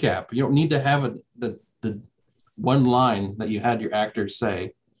the recap. You don't need to have the one line that you had your actors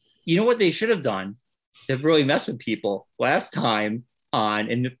say. You know what they should have done to really mess with people last time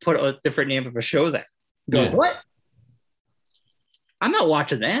on and put a different name of a show there. What? I'm not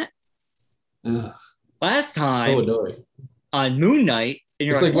watching that. Ugh. Last time on Moon Knight, and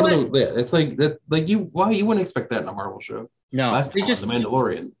you're it's like it's like that. Like you wouldn't expect that in a Marvel show. No, last time The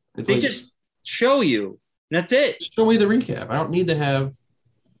Mandalorian. They just show you. That's it. Show me the recap. I don't need to have.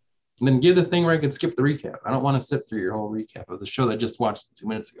 And then give the thing where I can skip the recap. I don't want to sit through your whole recap of the show that I just watched 2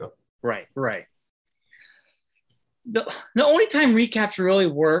 minutes ago. Right. The only time recaps really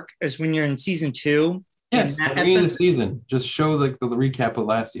work is when you're in season 2. Yes, at the end of the season, just show like the recap of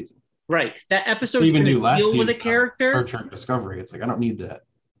last season. Right. That episode even do last deal season with a character. Star Trek Discovery. It's like, I don't need that.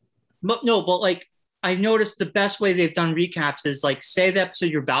 But like I noticed the best way they've done recaps is like, say the episode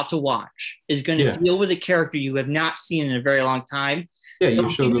you're about to watch is going to deal with a character you have not seen in a very long time. Yeah, you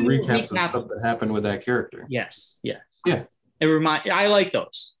show the recaps of stuff that happened with that character. Yes. Yeah. I like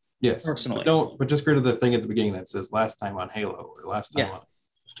those. Yes. Personally. But just go to the thing at the beginning that says last time on Halo or last time on.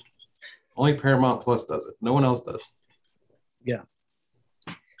 Only Paramount Plus does it. No one else does. Yeah.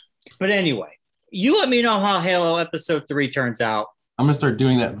 But anyway, you let me know how Halo episode 3 turns out. I'm gonna start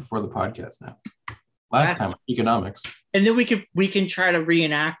doing that before the podcast now. Last time, economics. And then we can try to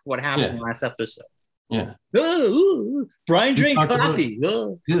reenact what happened in the last episode. Yeah. Brian drank coffee.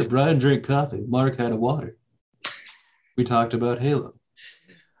 Yeah, Brian drank coffee. Mark had a water. We talked about Halo.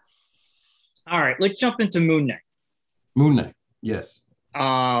 All right, let's jump into Moon Knight. Moon Knight, yes.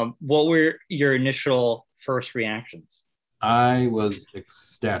 What were your initial first reactions? I was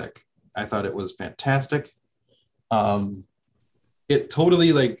ecstatic. I thought it was fantastic. It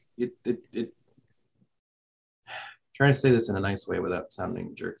totally it trying to say this in a nice way without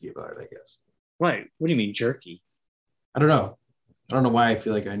sounding jerky about it, I guess. Right. What do you mean jerky? I don't know why I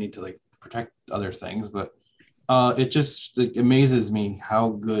feel like I need to protect other things, but it just amazes me how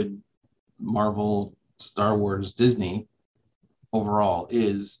good Marvel, Star Wars, Disney overall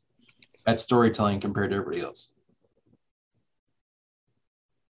is at storytelling compared to everybody else.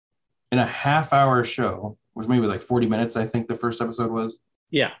 In a half-hour show, which maybe 40 minutes, I think the first episode was.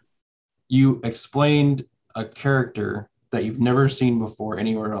 Yeah. You explained a character that you've never seen before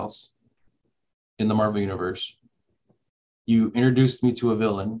anywhere else in the Marvel Universe. You introduced me to a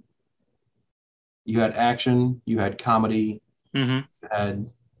villain. You had action. You had comedy. Mm-hmm. You had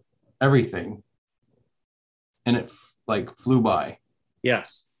everything. And it flew by.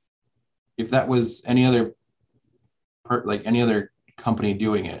 Yes. If that was any other any other company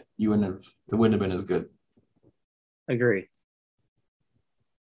doing it, it wouldn't have been as good. Agree.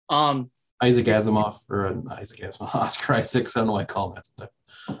 Oscar Isaacs. I don't know why I call him that sometimes.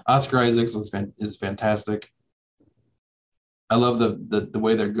 Oscar Isaacs is fantastic. I love the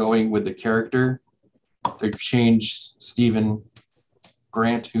way they're going with the character. They changed Stephen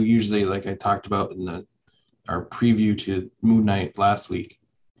Grant, who usually, like I talked about in our preview to Moon Knight last week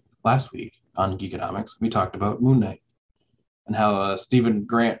on Geekonomics, we talked about Moon Knight. and how Stephen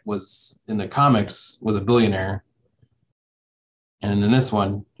Grant was in the comics was a billionaire, and in this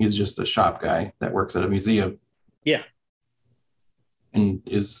one he's just a shop guy that works at a museum. Yeah, and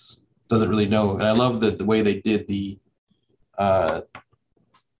doesn't really know. And I love the way they did the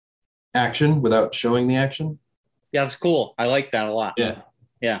action without showing the action. Yeah, it was cool. I like that a lot. Yeah.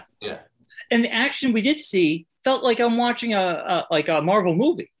 Yeah. Yeah. And the action we did see felt like I'm watching a Marvel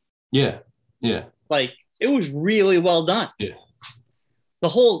movie. Yeah. Yeah. Like it was really well done. Yeah. The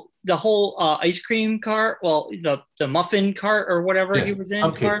whole ice cream cart, well, the muffin cart or whatever he was in,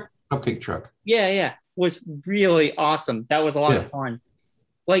 cupcake truck. Yeah, was really awesome. That was a lot of fun.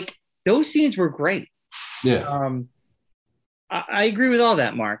 Like those scenes were great. Yeah. I agree with all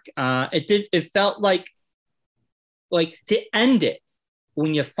that, Mark. It felt like to end it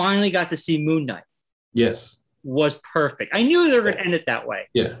when you finally got to see Moon Knight. Yes. Was perfect. I knew they were going to end it that way.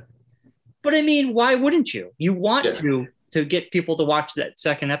 Yeah. But I mean, why wouldn't you? You want to get people to watch that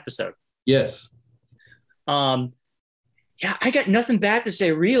second episode. Yes. Yeah, I got nothing bad to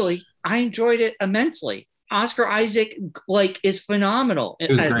say, really. I enjoyed it immensely. Oscar Isaac, is phenomenal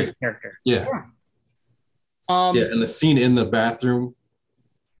as this character. Yeah. And the scene in the bathroom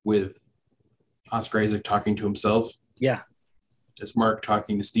with Oscar Isaac talking to himself. Yeah. Just Mark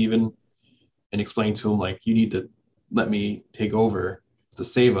talking to Steven and explaining to him, like, you need to let me take over to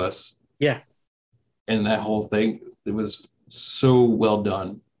save us. Yeah. And that whole thing, it was so well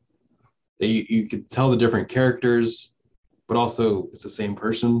done. You could tell the different characters, but also it's the same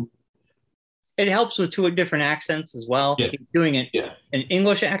person. It helps with two different accents as well. Yeah. He's doing it an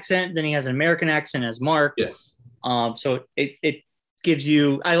English accent, then he has an American accent as Mark. Yes. So it gives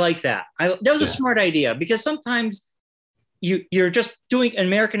you. I like that. That was a smart idea because sometimes you're just doing an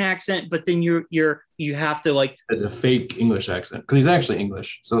American accent, but then you have to the fake English accent because he's actually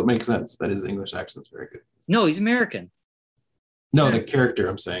English, so it makes sense that his English accent is very good. No, he's American. No, the character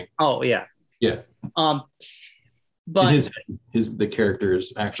I'm saying. Oh yeah. Yeah. But the character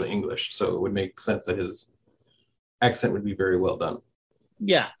is actually English, so it would make sense that his accent would be very well done.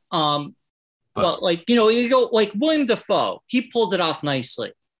 Yeah. But you go like William Dafoe, he pulled it off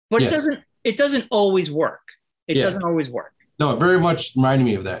nicely, but it doesn't always work. It doesn't always work. No, it very much reminded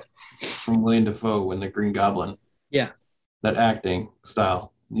me of that from William Dafoe in The Green Goblin. Yeah. That acting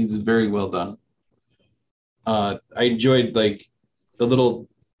style. He's very well done. I enjoyed the little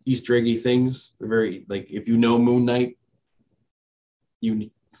Easter eggy things. They're very if you know Moon Knight,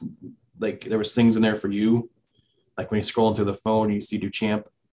 there was things in there for you. Like when you scroll into the phone, you see Duchamp.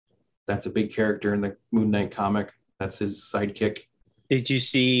 That's a big character in the Moon Knight comic. That's his sidekick. Did you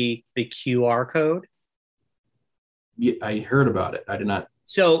see the QR code? Yeah, I heard about it. I did not.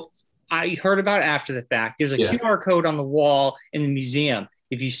 So I heard about it after the fact. There's a QR code on the wall in the museum.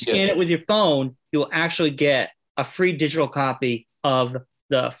 If you scan it with your phone, you'll actually get a free digital copy of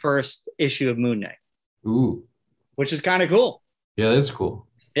the first issue of Moon Knight. Ooh. Which is kind of cool. Yeah, that's cool.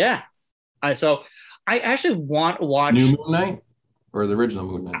 Yeah. So I actually want to watch New Moon Knight or the original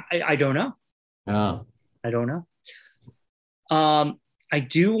Moon Knight. I don't know. Oh. I don't know. I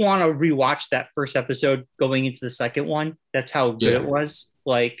do want to rewatch that first episode going into the second one. That's how good it was.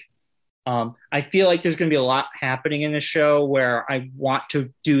 I feel like there's going to be a lot happening in the show where I want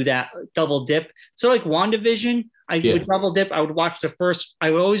to do that double dip. So like WandaVision, would double dip. I would watch I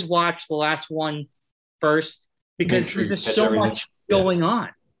would always watch the last one first because there's so much going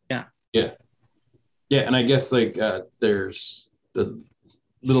on. Yeah. Yeah. Yeah. And I guess there's the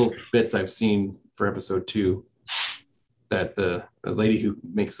little bits I've seen for episode 2 that the lady who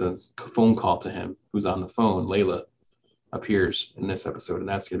makes a phone call to him, who's on the phone, Layla, appears in this episode. And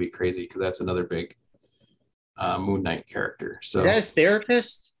that's going to be crazy because that's another big Moon Knight character. So is that his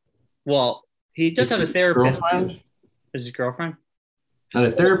therapist? Well, he does have a therapist. Girlfriend? Is his girlfriend? Now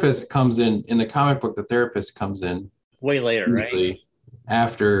the therapist comes in the comic book. The therapist comes in way later, right?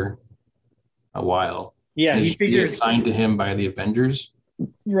 After a while. Yeah, he's assigned to him by the Avengers,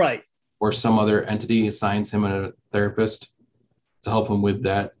 right? Or some other entity assigns him a therapist to help him with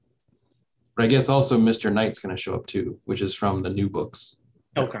that. But I guess also Mr. Knight's going to show up too, which is from the new books.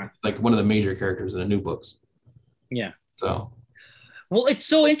 Okay, one of the major characters in the new books. Yeah. So. Well, it's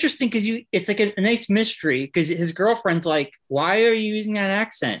so interesting because it's like a nice mystery because his girlfriend's like, "Why are you using that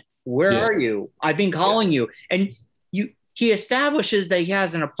accent? Where are you? I've been calling you." And he establishes that he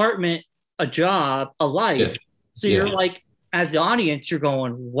has an apartment, a job, a life. Yeah. So you're like, as the audience, you're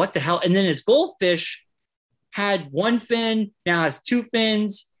going, "What the hell?" And then his goldfish had one fin, now has 2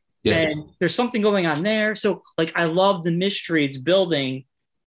 fins, and there's something going on there. So I love the mystery it's building.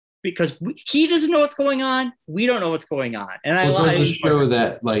 Because he doesn't know what's going on, we don't know what's going on, and I goes to show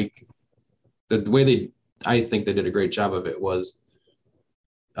that the way they I think they did a great job of it was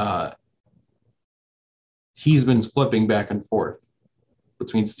he's been flipping back and forth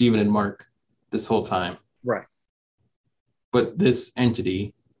between Steven and Mark this whole time. Right. But this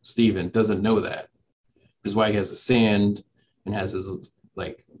entity, Steven, doesn't know that. Which is why he has the sand and has his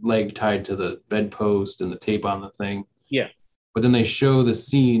like leg tied to the bedpost and the tape on the thing. Yeah. But then they show the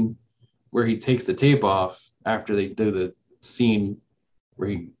scene where he takes the tape off after they do the scene where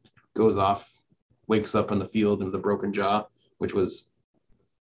he goes off, wakes up in the field with a broken jaw, which was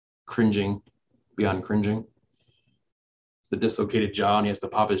cringing, beyond cringing. The dislocated jaw, and he has to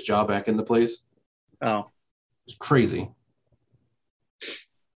pop his jaw back into place. Oh. It's crazy.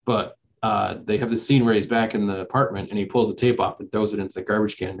 But they have the scene where he's back in the apartment and he pulls the tape off and throws it into the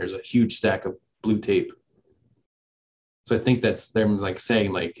garbage can. There's a huge stack of blue tape. So I think that's them like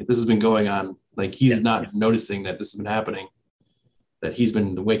saying like this has been going on. Like he's not noticing that this has been happening. That he's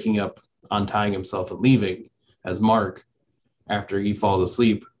been waking up, untying himself and leaving as Mark after he falls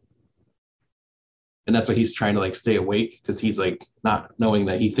asleep. And that's why he's trying to like stay awake because he's like not knowing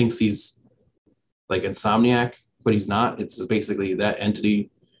that he thinks he's like insomniac, but he's not. It's basically that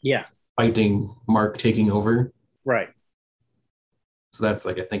entity fighting Mark taking over. Right. So that's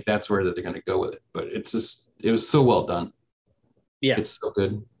like, I think that's where they're going to go with it. But it's just, it was so well done. Yeah. It's so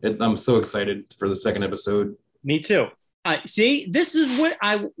good. I'm so excited for the second episode. Me too. See, this is what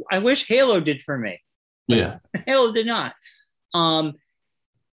I wish Halo did for me. Yeah. Halo did not. I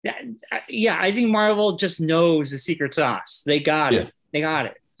think Marvel just knows the secret sauce. They got it. They got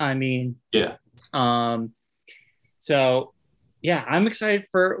it. I mean, so yeah, I'm excited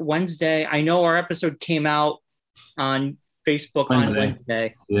for Wednesday. I know our episode came out on Facebook on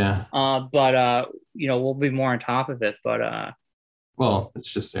Wednesday. Yeah. But we'll be more on top of it. But well,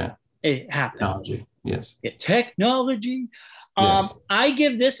 it's just it happened. Technology. Yes. Technology. Yes. I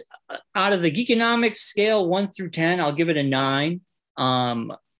give this out of the Geekonomics scale 1 through 10. I'll give it a 9. I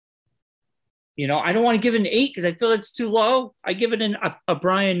don't want to give it an 8 because I feel it's too low. I give it a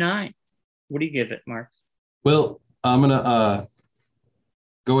Brian 9. What do you give it, Mark? Well, I'm gonna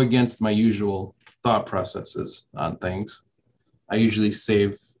go against my usual thought processes on things. I usually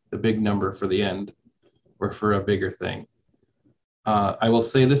save the big number for the end or for a bigger thing. I will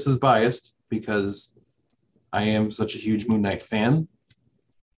say this is biased because I am such a huge Moon Knight fan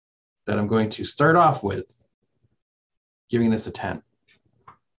that I'm going to start off with giving this a 10.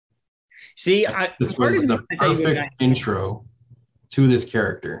 See, this was the perfect intro to this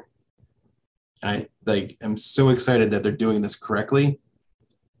character. And I'm so excited that they're doing this correctly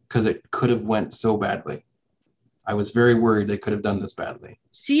because it could have went so badly. I was very worried they could have done this badly.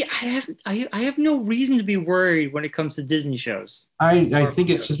 See, I have no reason to be worried when it comes to Disney shows. I think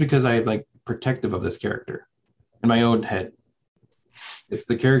it's just because I'm like protective of this character in my own head. It's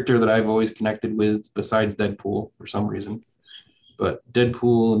the character that I've always connected with besides Deadpool for some reason. But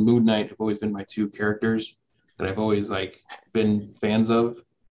Deadpool and Moon Knight have always been my two characters that I've always like been fans of,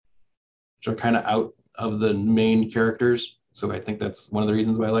 which are kind of out of the main characters. So I think that's one of the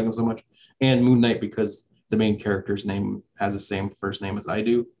reasons why I like him so much. And Moon Knight because the main character's name has the same first name as I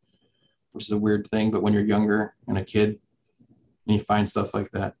do, which is a weird thing. But when you're younger and a kid and you find stuff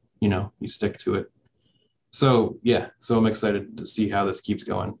like that, you stick to it. So yeah, so I'm excited to see how this keeps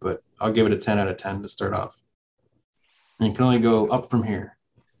going, but I'll give it a 10 out of 10 to start off. And it can only go up from here.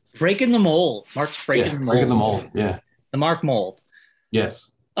 Breaking the mold. Mark's breaking the mold. Breaking the mold, yeah. The Mark mold.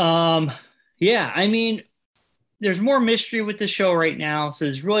 Yes. Yeah, I mean, there's more mystery with the show right now. So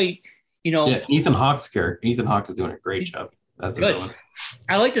there's really, Ethan Hawke's character. Ethan Hawke is doing a great job. That's the villain.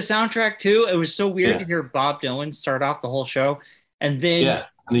 I like the soundtrack too. It was so weird to hear Bob Dylan start off the whole show. And then and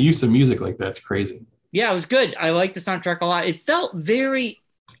the use of music like that's crazy. Yeah, it was good. I liked the soundtrack a lot. It felt very,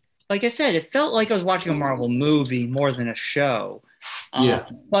 like I said, it felt like I was watching a Marvel movie more than a show.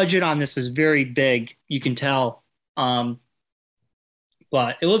 Budget on this is very big. You can tell. But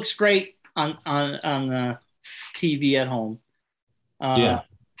it looks great on the TV at home.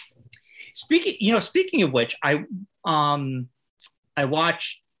 Speaking of which, I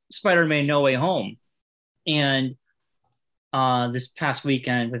watched Spider-Man No Way Home and this past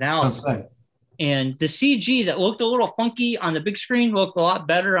weekend with Allison. And the CG that looked a little funky on the big screen looked a lot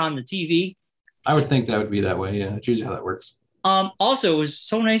better on the TV. I would think that would be that way. Yeah, that's usually how that works. Also, it was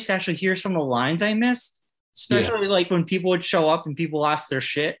so nice to actually hear some of the lines I missed, especially like when people would show up and people lost their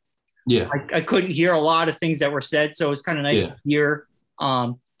shit. Yeah. I couldn't hear a lot of things that were said. So it was kind of nice to hear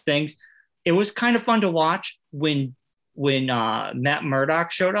things. It was kind of fun to watch when Matt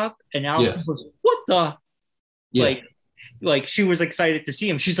Murdock showed up and Allison was, what the? Yeah. Like she was excited to see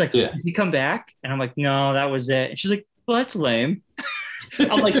him. She's like, does he come back? And I'm like, no, that was it. And she's like, well, that's lame.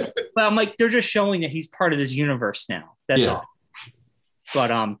 I'm like, they're just showing that he's part of this universe now. That's all.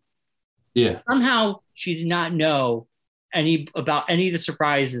 But somehow she did not know about any of the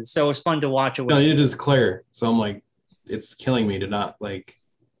surprises, so it was fun to watch it with. No, it is Claire. So I'm like, it's killing me to not like.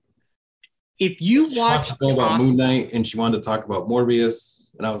 If you watch to know about Moon Knight and she wanted to talk about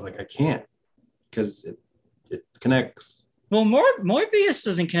Morbius, and I was like, I can't because it connects. Well, Morbius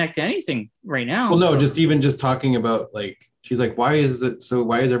doesn't connect to anything right now. Well, no, just talking about like, she's like, why is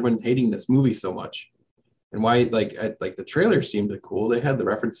everyone hating this movie so much? And why, like the trailer seemed cool. They had the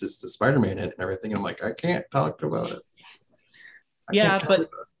references to Spider-Man in it and everything. I'm like, I can't talk about it. But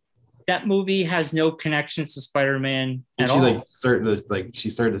that movie has no connections to Spider-Man at all. She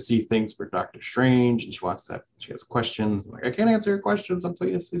started to see things for Doctor Strange, and she has questions. I'm like, I can't answer your questions until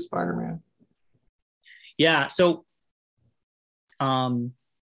you see Spider-Man. Yeah, so it'll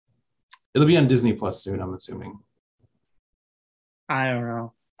be on Disney Plus soon, I'm assuming. I don't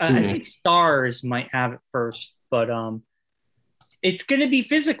know. I think Stars might have it first, but it's going to be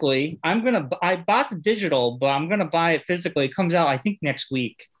physically. I bought the digital, but I'm going to buy it physically. It comes out, I think, next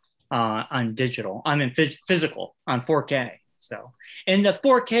week on digital. I'm in physical on 4K. So, and the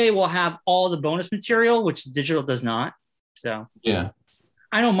 4K will have all the bonus material, which the digital does not. So, yeah,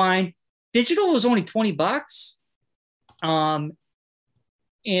 I don't mind. Digital was only $20.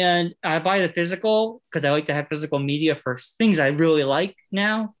 And I buy the physical because I like to have physical media for things I really like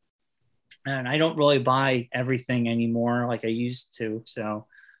now. And I don't really buy everything anymore like I used to. So,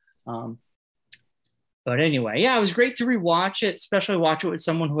 but anyway, yeah, it was great to rewatch it, especially watch it with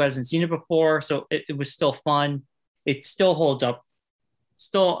someone who hasn't seen it before. So it was still fun. It still holds up.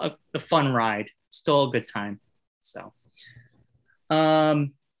 Still a fun ride. Still a good time. So, but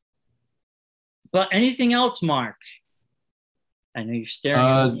anything else, Mark? I know you're staring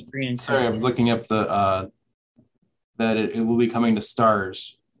at the screen. Sorry, I'm looking up that it will be coming to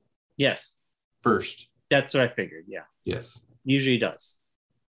Stars. Yes. First. That's what I figured, yeah. Yes. Usually does.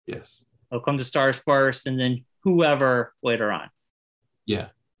 Yes. It'll come to Stars first and then whoever later on. Yeah.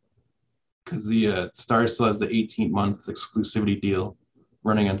 Because the Stars still has the 18-month exclusivity deal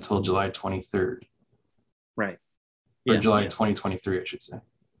running until July 23rd. Right. Or July 2023, I should say.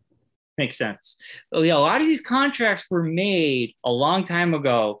 Makes sense. Well, yeah, a lot of these contracts were made a long time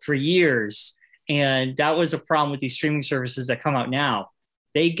ago for years. And that was a problem with these streaming services that come out now.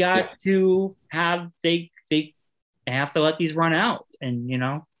 They got to have, they have to let these run out. And,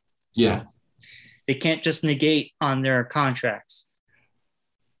 so they can't just negate on their contracts.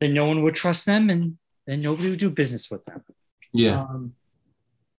 Then no one would trust them and then nobody would do business with them. Yeah.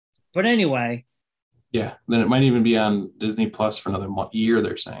 But anyway. Yeah. Then it might even be on Disney Plus for another year,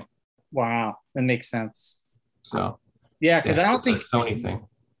 they're saying. Wow, that makes sense. So, yeah, because I don't think it's a Sony thing.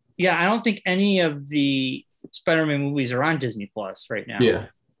 Yeah, I don't think any of the Spider-Man movies are on Disney Plus right now. Yeah,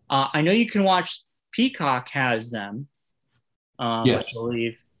 I know you can watch. Peacock has them. Yes, I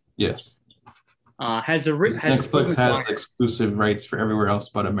believe. Yes. Netflix has exclusive rights for everywhere else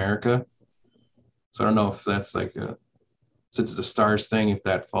but America. So I don't know if that's like since it's a Stars thing, if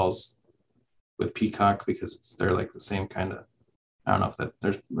that falls with Peacock because they're like the same kind of. I don't know if that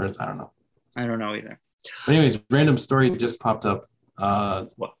there's I don't know. I don't know either. But anyways, random story just popped up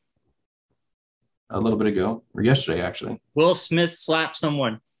what? A little bit ago, or yesterday actually. Will Smith slapped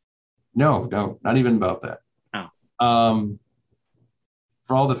someone. No, not even about that. Oh.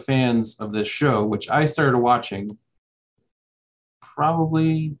 For all the fans of this show, which I started watching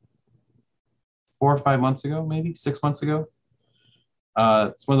probably 4 or 5 months ago, maybe 6 months ago.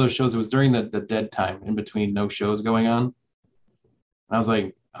 It's one of those shows that was during the dead time in between no shows going on. And I was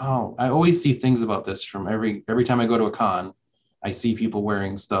like, oh, I always see things about this from every time I go to a con, I see people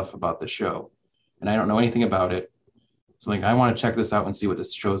wearing stuff about the show and I don't know anything about it. So I want to check this out and see what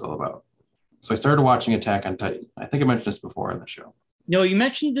this show is all about. So I started watching Attack on Titan. I think I mentioned this before on the show. No, you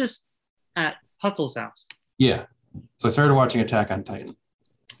mentioned this at Hutzel's house. Yeah. So I started watching Attack on Titan.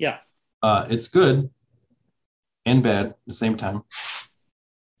 Yeah. It's good and bad at the same time.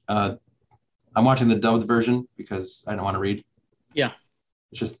 I'm watching the dubbed version because I don't want to read. Yeah.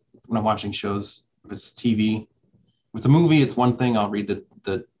 It's just when I'm watching shows, if it's TV, if it's a movie, it's one thing. I'll read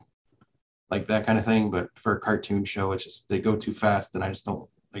the like that kind of thing. But for a cartoon show, it's just they go too fast, and I just don't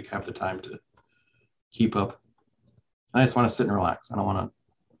like have the time to keep up. I just want to sit and relax. I don't want to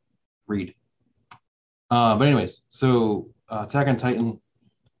read. But anyways, so Attack on Titan,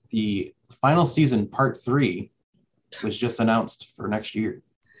 the final season, part 3, was just announced for next year.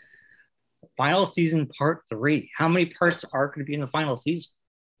 Final season, part 3. How many parts are going to be in the final season?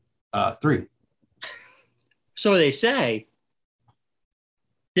 3. So they say.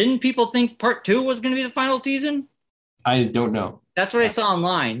 Didn't people think part 2 was going to be the final season? I don't know. That's what I saw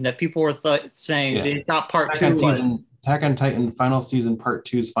online, that people were saying they thought part Attack 2 was. Attack on Titan final season part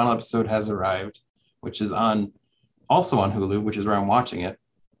 2's final episode has arrived, which is also on Hulu, which is where I'm watching it.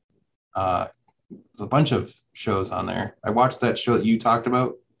 There's a bunch of shows on there. I watched that show that you talked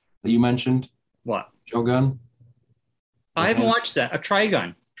about, that you mentioned. What? Shogun. I haven't watched that. A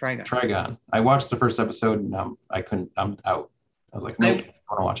Trigun. Trigon. I watched the first episode and I'm out. I was like, nope,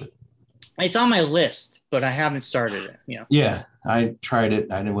 I want to watch it. It's on my list, but I haven't started it. Yeah, I tried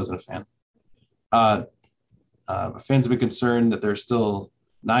it. I wasn't a fan. Fans have been concerned that there's still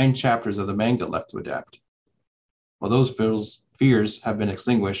 9 chapters of the manga left to adapt. Well, those fears have been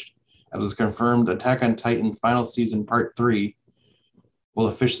extinguished. It was confirmed Attack on Titan final season part 3 will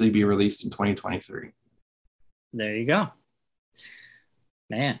officially be released in 2023. There you go.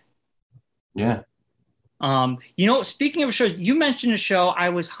 Man. Yeah. Speaking of shows, you mentioned a show I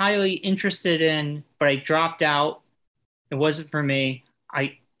was highly interested in, but I dropped out. It wasn't for me.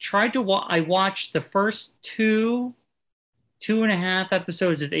 I tried to I watched the first 2.5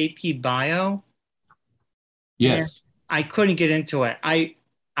 episodes of AP Bio. Yes. I couldn't get into it. It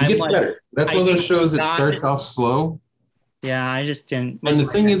gets better. That's one of those shows that starts off slow. Yeah, I just didn't. And the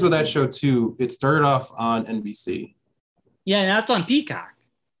thing is with that show too, it started off on NBC. Yeah, and that's on Peacock.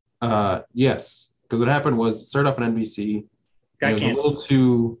 Yes, because what happened was it started off on NBC. It was a little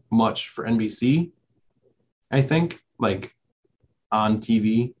too much for NBC, I think, like on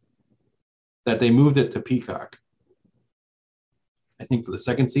TV, that they moved it to Peacock. I think for the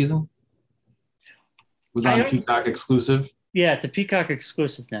second season. It was on Peacock exclusive. Yeah, it's a Peacock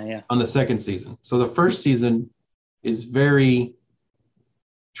exclusive now, yeah. On the second season. So the first season is very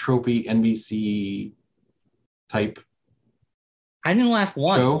tropey NBC type. I didn't laugh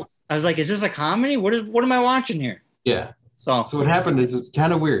once. Show. I was like, is this a comedy? What am I watching here? Yeah. So what happened is, it's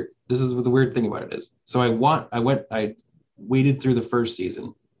kind of weird. This is what the weird thing about it is. So I waited through the first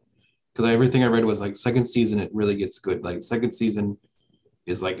season because everything I read was like second season, it really gets good. Like second season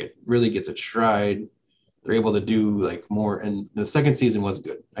is like, it really gets its stride. They're able to do like more. And the second season was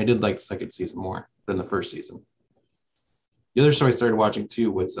good. I did like the second season more than the first season. The other show I started watching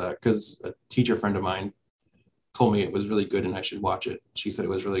too was because a teacher friend of mine told me it was really good and I should watch it. She said it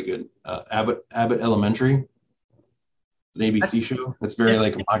was really good. Abbott Elementary. It's an ABC show. It's very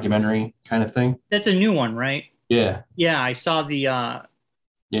like a documentary kind of thing. That's a new one, right? Yeah. Yeah, I saw the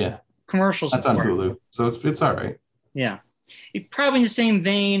commercials. That's on Hulu, so it's all right. Yeah, it's probably in the same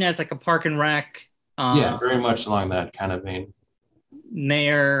vein as like a Park and Rec. Yeah, very much along that kind of vein.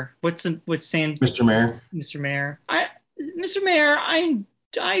 Mayor, what's Sam? Mr. Mayor. Mr. Mayor. Mr. Mayor,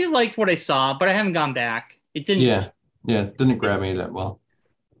 I liked what I saw, but I haven't gone back. It didn't. Yeah, it didn't grab me that well.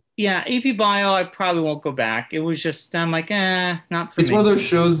 Yeah, AP Bio, I probably won't go back. It was just, I'm like, not for me. It's one of those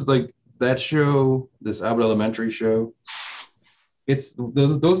shows like that show, this Abbott Elementary show. It's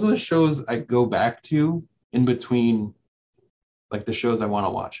those are the shows I go back to in between, like the shows I want to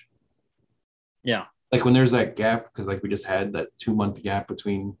watch. Yeah. Like when there's that gap, because like we just had that 2-month gap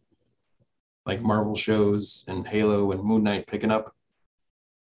between like Marvel shows and Halo and Moon Knight picking up.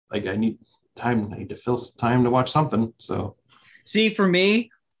 Like I need to fill time to watch something. So see, for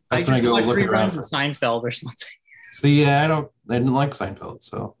me, that's when I go look around. Of Seinfeld or something. See, yeah, I didn't like Seinfeld,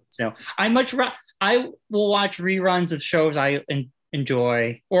 so I will watch reruns of shows I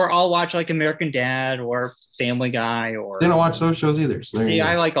enjoy, or I'll watch like American Dad or Family Guy, or I didn't watch those shows either. So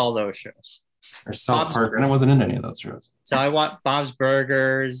I like all those shows. Or South Park, and I wasn't in any of those shows. So I watch Bob's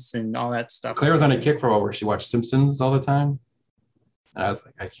Burgers and all that stuff. Claire was on a kick for a while where she watched Simpsons all the time, and I was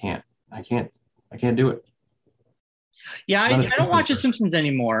like, I can't do it. Yeah, I don't watch The Simpsons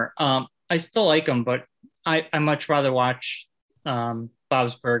anymore. I still like them, but I much rather watch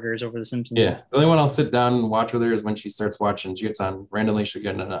Bob's Burgers over The Simpsons. Yeah, the only one I'll sit down and watch with her is when she starts watching. She gets on randomly. She'll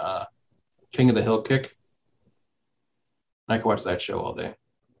get a King of the Hill kick. I could watch that show all day.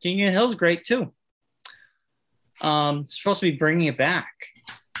 King of the Hill's great too. It's supposed to be bringing it back.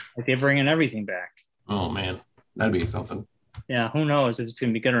 Like they're bringing everything back. Oh man, that'd be something. Yeah, who knows if it's going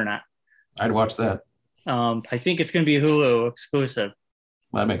to be good or not. I'd watch that. I think it's going to be a Hulu exclusive.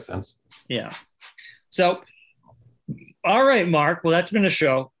 Well, that makes sense. Yeah. So, all right, Mark. Well, that's been a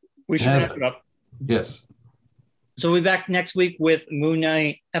show. We should wrap it up. Yes. So we'll be back next week with Moon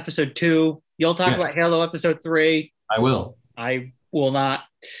Knight episode 2. You'll talk about Halo episode 3. I will. I will not.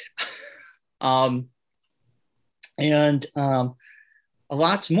 And a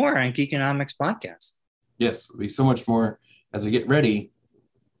lot more on Geekonomics Podcast. Yes, there'll be so much more as we get ready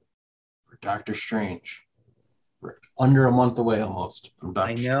for Doctor Strange. We're under a month away almost from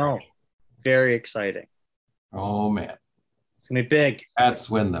Doctor Strange. I know. Very exciting. Oh, man. It's going to be big. That's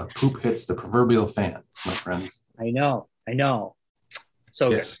when the poop hits the proverbial fan, my friends. I know.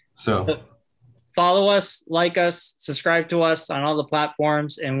 So yes. So follow us, like us, subscribe to us on all the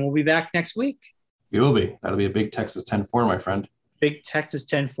platforms, and we'll be back next week. we will be. That'll be a big Texas 10-4, my friend. Big Texas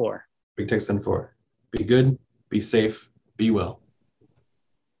 10-4. Big Texas 10-4. Be good, be safe, be well.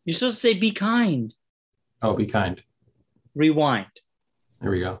 You're supposed to say be kind. Oh, be kind. Rewind.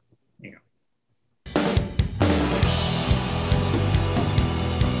 There we go.